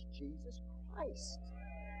preach Jesus Christ.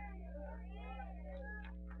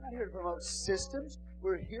 We're not here to promote systems.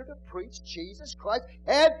 We're here to preach Jesus Christ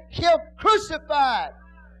and Him crucified.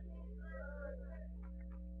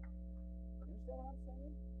 You understand what I'm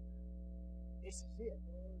saying? This is it.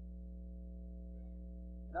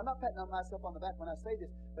 And I'm not patting on myself on the back when I say this,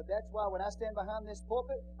 but that's why when I stand behind this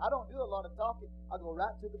pulpit, I don't do a lot of talking. I go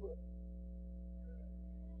right to the book.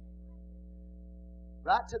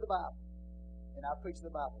 Right to the Bible. And I preach the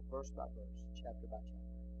Bible verse by verse, chapter by chapter.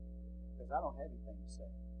 Because I don't have anything to say.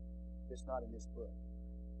 It's not in this book.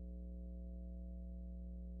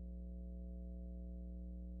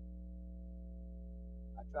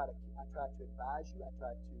 I try to advise you. I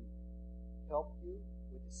try to help you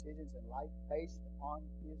with decisions in life based on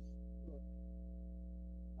His book,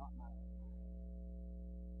 not my own.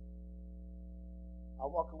 I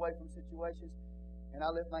walk away from situations and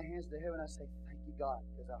I lift my hands to heaven and I say, thank you, God,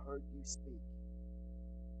 because I heard you speak.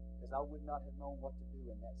 Because I would not have known what to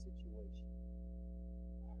do in that situation.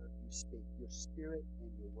 I heard you speak. Your Spirit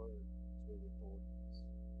and your Word is where the authority is.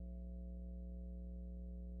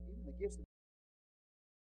 Even the gifts of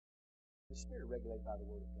the Spirit are regulated by the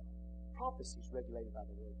Word of God. Prophecy is regulated by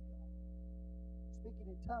the Word of God.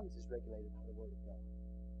 Speaking in tongues is regulated by the Word of God.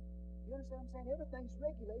 You understand what I'm saying? Everything's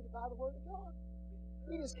regulated by the Word of God.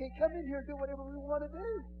 We just can't come in here and do whatever we want to do.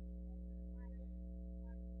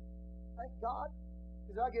 Thank God.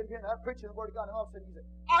 Because I get here and I'm preaching the Word of God, and all of a sudden you say,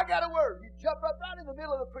 I got a word. You jump right in the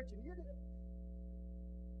middle of the preaching. You did it.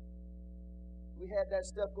 We had that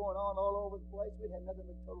stuff going on all over the place. We had nothing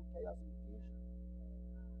but total chaos and confusion.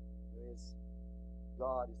 Whereas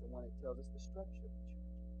God is the one that tells us the structure of the church.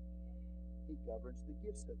 He governs the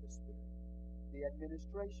gifts of the Spirit, the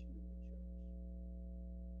administration of the church.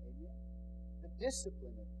 Amen. The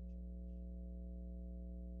discipline of the church.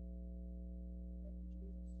 Thank you,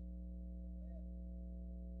 Jesus.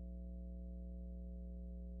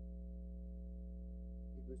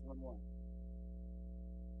 Hebrews 1:1.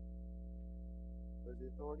 Where's the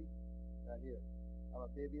authority? Right here. I'm a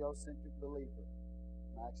bibliocentric believer.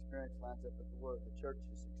 My experience lines up with the Word. The church's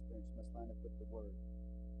experience must line up with the Word.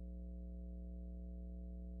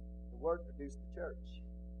 The Word produced the church.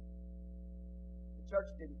 The church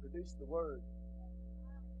didn't produce the Word.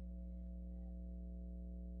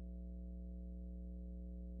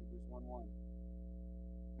 Hebrews 1:1.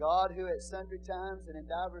 God, who at sundry times and in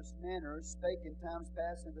divers manners spake in times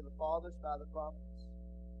past unto the fathers by the prophets,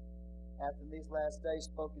 hath in these last days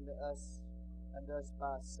spoken to us and us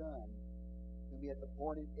by a Son, whom He hath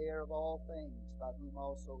appointed heir of all things, by whom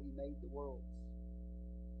also He made the worlds.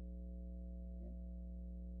 Amen.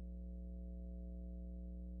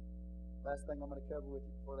 Last thing I'm going to cover with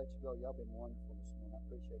you before I let you go. Y'all been wonderful this morning. I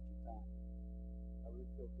appreciate your time. I really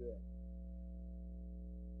feel good.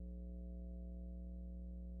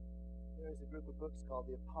 There is a group of books called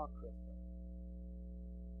the Apocrypha.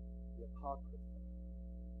 The Apocrypha.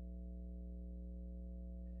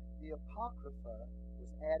 The Apocrypha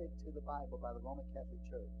was added to the Bible by the Roman Catholic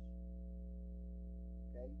Church.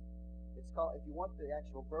 Okay? It's called, if you want the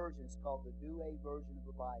actual version, it's called the Douay version of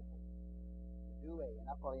the Bible. The Douay, and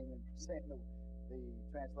I probably even saying the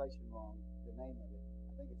translation wrong, the name of it.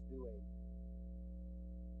 I think it's Douay.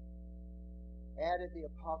 Added the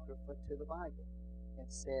Apocrypha to the Bible and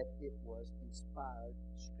said it was inspired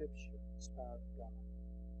Scripture, inspired of God.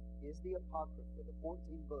 is the Apocrypha, the 14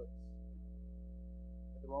 books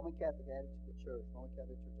that the Roman Catholic added to the Church, Roman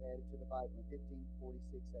Catholic Church added to the Bible in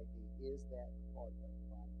 1546 AD, is that part of the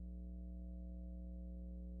Bible?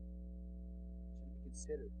 Should be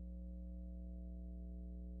considered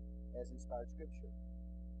as inspired Scripture.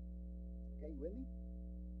 Okay, you with me?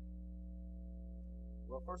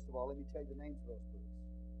 Well, first of all, let me tell you the names of those books.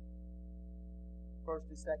 First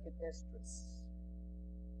and Second Esdras,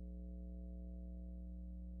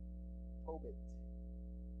 Tobit,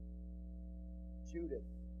 Judith,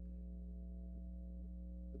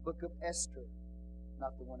 the book of Esther,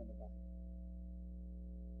 not the one in the Bible,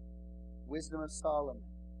 Wisdom of Solomon,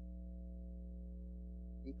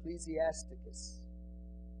 Ecclesiasticus,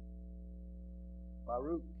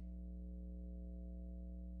 Baruch,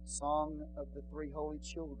 Song of the Three Holy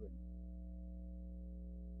Children,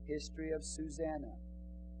 History of Susanna,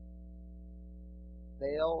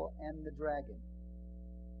 Baal and the Dragon,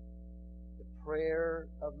 the Prayer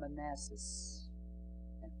of Manassas,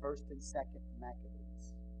 and First and Second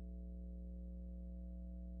Maccabees.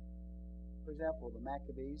 For example, the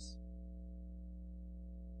Maccabees,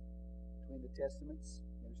 between the Testaments,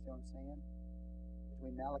 you understand what I'm saying?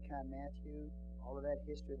 Between Malachi and Matthew, all of that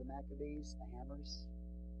history of the Maccabees, the hammers,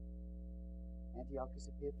 Antiochus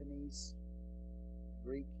Epiphanes,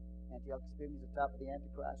 Greek Antiochus Epiphanes, the top of the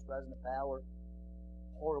Antichrist, rising to power,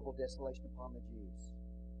 horrible desolation upon the Jews.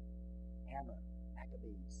 Hammer,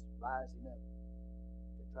 Maccabees, rising up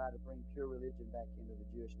to try to bring pure religion back into the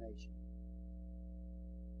Jewish nation.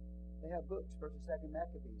 They have books, First and Second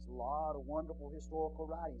Maccabees, a lot of wonderful historical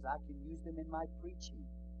writings. I can use them in my preaching.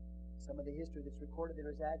 Some of the history that's recorded there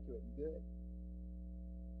is accurate and good.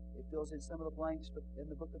 It fills in some of the blanks in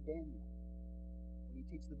the book of Daniel. When you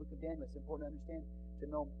teach the book of Daniel, it's important to understand, to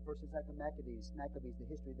know First and Second Maccabees, the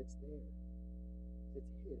history that's there.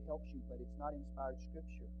 It helps you, but it's not inspired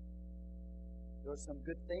Scripture. There are some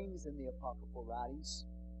good things in the apocryphal writings,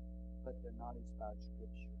 but they're not inspired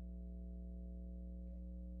Scripture.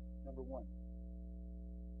 Number one,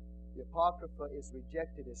 the Apocrypha is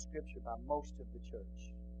rejected as Scripture by most of the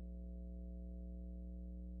church.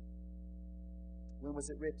 When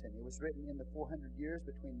was it written? It was written in the 400 years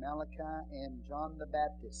between Malachi and John the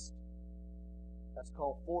Baptist. That's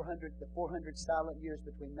called the 400 silent years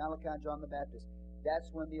between Malachi and John the Baptist.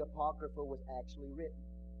 That's when the Apocrypha was actually written.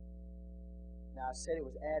 Now, I said it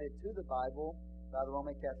was added to the Bible by the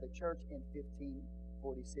Roman Catholic Church in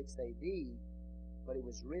 1546 AD, but it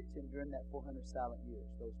was written during that 400 silent years,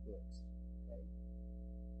 those books. Okay?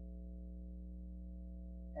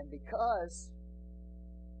 And because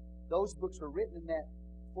those books were written in that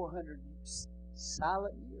 400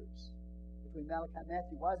 silent years between Malachi and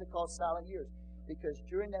Matthew. Why is it called silent years? Because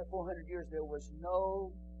during that 400 years there was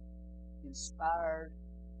no inspired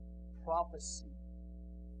prophecy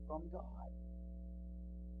from God.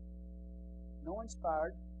 No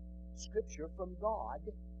inspired Scripture from God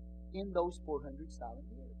in those 400 silent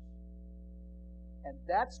years. And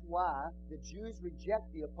that's why the Jews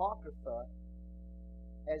reject the Apocrypha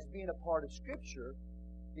as being a part of Scripture,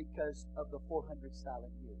 because of the 400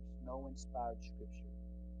 silent years. No inspired Scripture.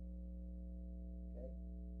 Okay?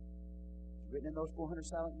 It's written in those 400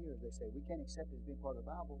 silent years. They say, we can't accept it as being part of the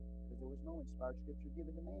Bible because there was no inspired Scripture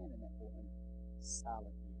given to man in that 400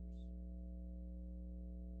 silent years.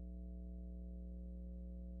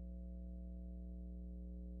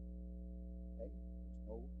 Okay? There's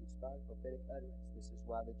no inspired prophetic utterance. This is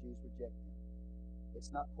why the Jews reject him.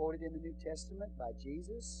 It's not quoted in the New Testament by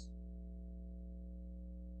Jesus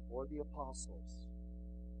or the apostles.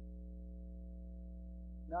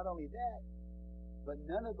 Not only that, but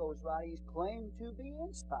none of those writings claim to be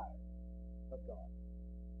inspired of God.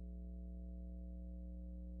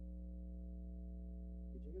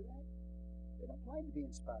 Did you hear that? They don't claim to be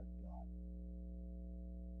inspired of God.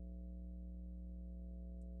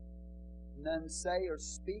 None say or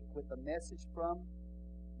speak with a message from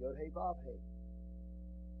Yod-Heh-Vav-Heh.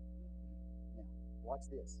 Now, watch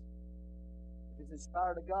this. If it's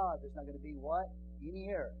inspired of God, there's not going to be what? Any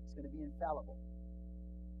error. It's going to be infallible.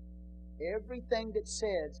 Everything that's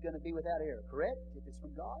said is going to be without error, correct? If it's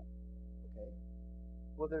from God? Okay.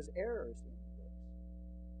 Well, there's errors in this.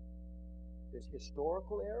 There's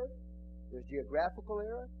historical error. There's geographical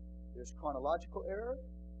error. There's chronological error.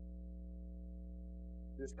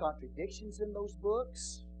 There's contradictions in those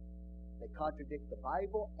books. They contradict the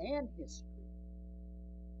Bible and history.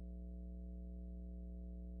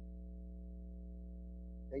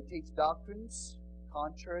 They teach doctrines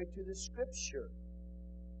contrary to the Scripture.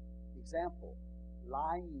 Example,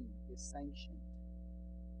 lying is sanctioned.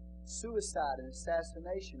 Suicide and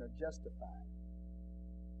assassination are justified.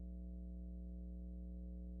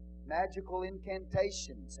 Magical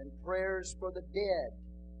incantations and prayers for the dead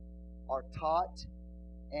are taught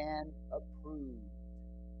and approved.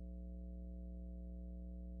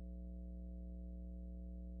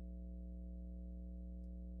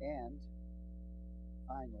 And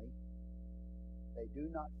finally, they do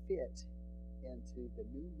not fit into the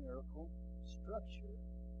numerical structure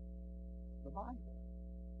of the Bible.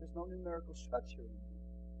 There's no numerical structure in it.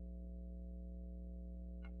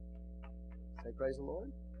 Say praise the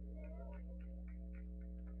Lord.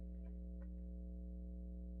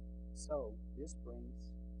 So, this brings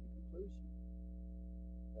to conclusion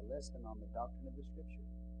the lesson on the doctrine of the Scripture.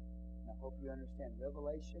 And I hope you understand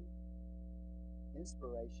revelation,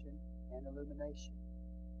 inspiration, and illumination.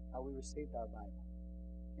 How we received our Bible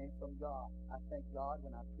came from God. I thank God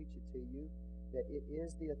when I preach it to you that it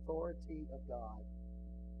is the authority of God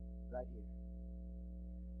right here.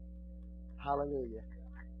 Hallelujah.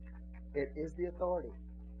 It is the authority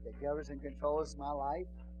that governs and controls my life,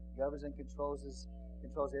 governs and controls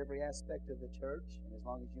every aspect of the church. And as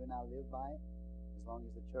long as you and I live by it, as long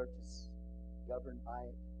as the church is governed by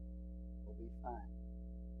it, we'll be fine.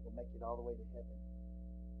 We'll make it all the way to heaven.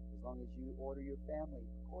 As long as you order your family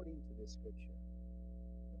according to this Scripture,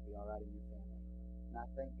 you'll be all right in your family. And I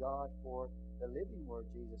thank God for the living Word,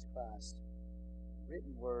 Jesus Christ,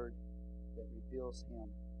 written Word that reveals Him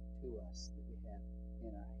to us that we have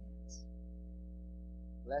in our hands.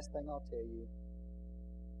 Last thing I'll tell you,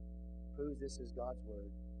 proves this is God's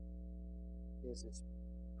Word, is its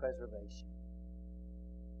preservation.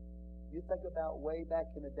 You think about way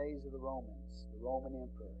back in the days of the Romans, the Roman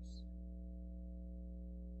emperors,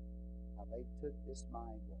 how they took this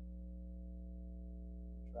Bible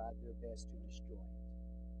and tried their best to destroy it,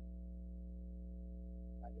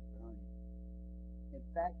 tried to burn it. In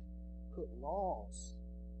fact, put laws,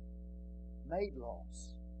 made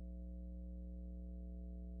laws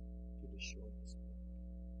to destroy this book.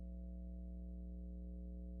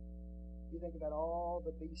 You think about all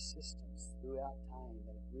the beast systems throughout time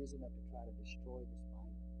that have risen up to try to destroy this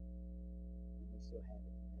Bible, and we still have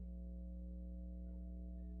it today.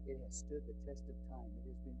 It has stood the test of time. It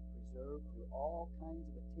has been preserved through all kinds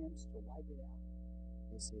of attempts to wipe it out.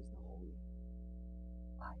 This is the Holy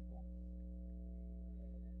Bible,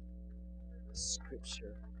 the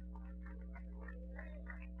Scripture.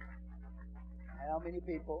 How many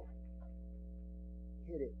people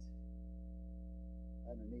hid it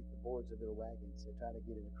underneath the boards of their wagons? They try to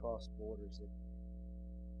get it across borders.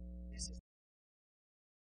 This is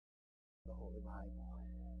the Holy Bible.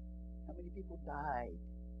 How many people died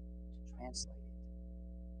to translate it?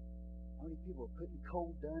 How many people were put in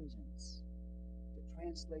cold dungeons to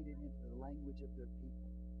translate it into the language of their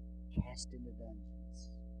people? Cast into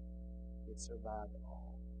dungeons. It survived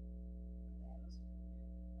all that.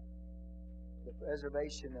 The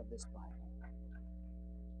preservation of this Bible.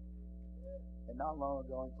 And not long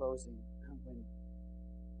ago, in closing, when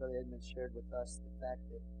Brother Edmund shared with us the fact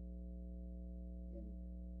that in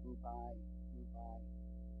Mumbai,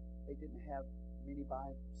 they didn't have many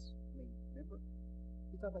Bibles. I mean, remember?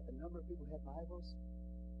 You talk about the number of people who had Bibles?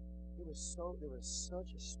 There was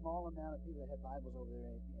such a small amount of people that had Bibles over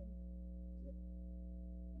there in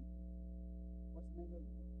what's the name of it?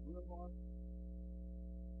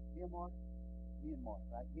 Myanmar,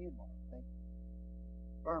 right? Myanmar, I think.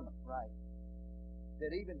 Burma, right.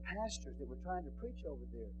 That even pastors that were trying to preach over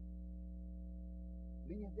there,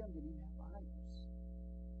 many of them didn't even have Bibles.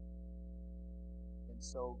 And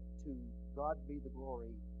so, to God be the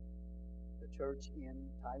glory, the church in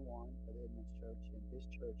Taiwan, the Edmonds Church, and this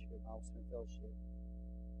church here, Bible Center Fellowship,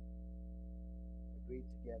 agreed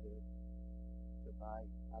together to buy,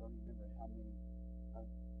 I don't remember how many,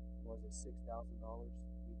 was it $6,000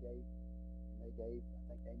 we gave? And they gave, I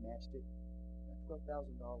think they matched it,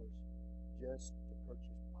 $12,000 just to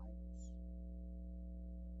purchase Bibles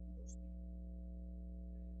for those people.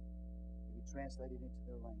 To be translated into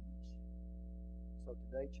their language. So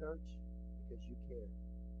today, church, because you care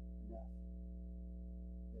enough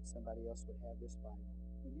that somebody else would have this Bible,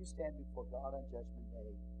 when you stand before God on Judgment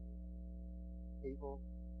Day, people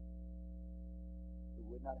who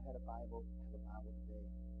would not have had a Bible have a Bible today.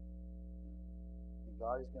 And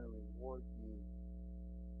God is going to reward you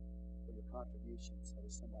for your contribution so that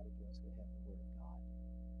somebody else could have the Word of God.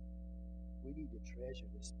 We need to treasure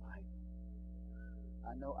this Bible.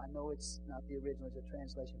 I know it's not the original, it's a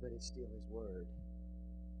translation, but it's still His Word.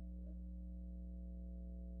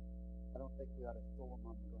 I don't think we ought to throw them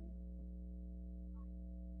on the ground.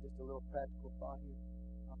 Just a little practical thought here.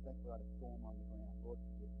 I don't think we ought to throw them on the ground. Lord,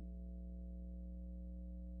 forgive me.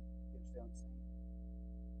 You understand what I'm saying?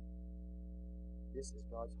 This is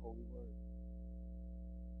God's holy Word.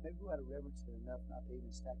 Maybe we ought to reverence it enough not to even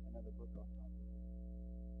stack another book on top of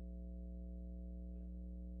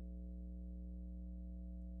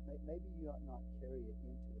it. Maybe you ought not carry it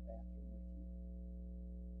into the bathroom with you.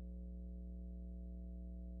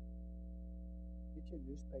 Get you a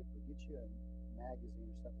newspaper, get you a magazine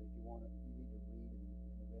or something if you want to. You need to read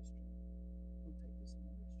in the restroom. Don't take this in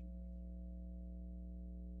the restroom with you.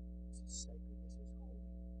 This is sacred. This is holy.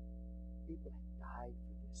 People have died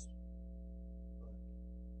for this book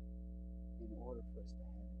in order for us to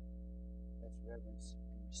have it. Let's reverence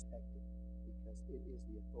and respect it because it is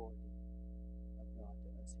the authority of God to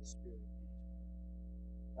us, His Spirit and His Word.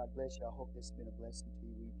 God bless you. I hope this has been a blessing to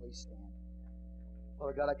you. Will you please stand?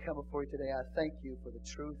 Father God, I come before you today. I thank you for the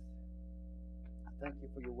truth. I thank you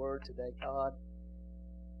for your word today, God.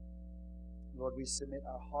 Lord, we submit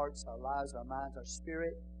our hearts, our lives, our minds, our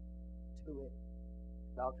spirit to it,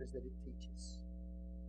 the doctrines that it teaches.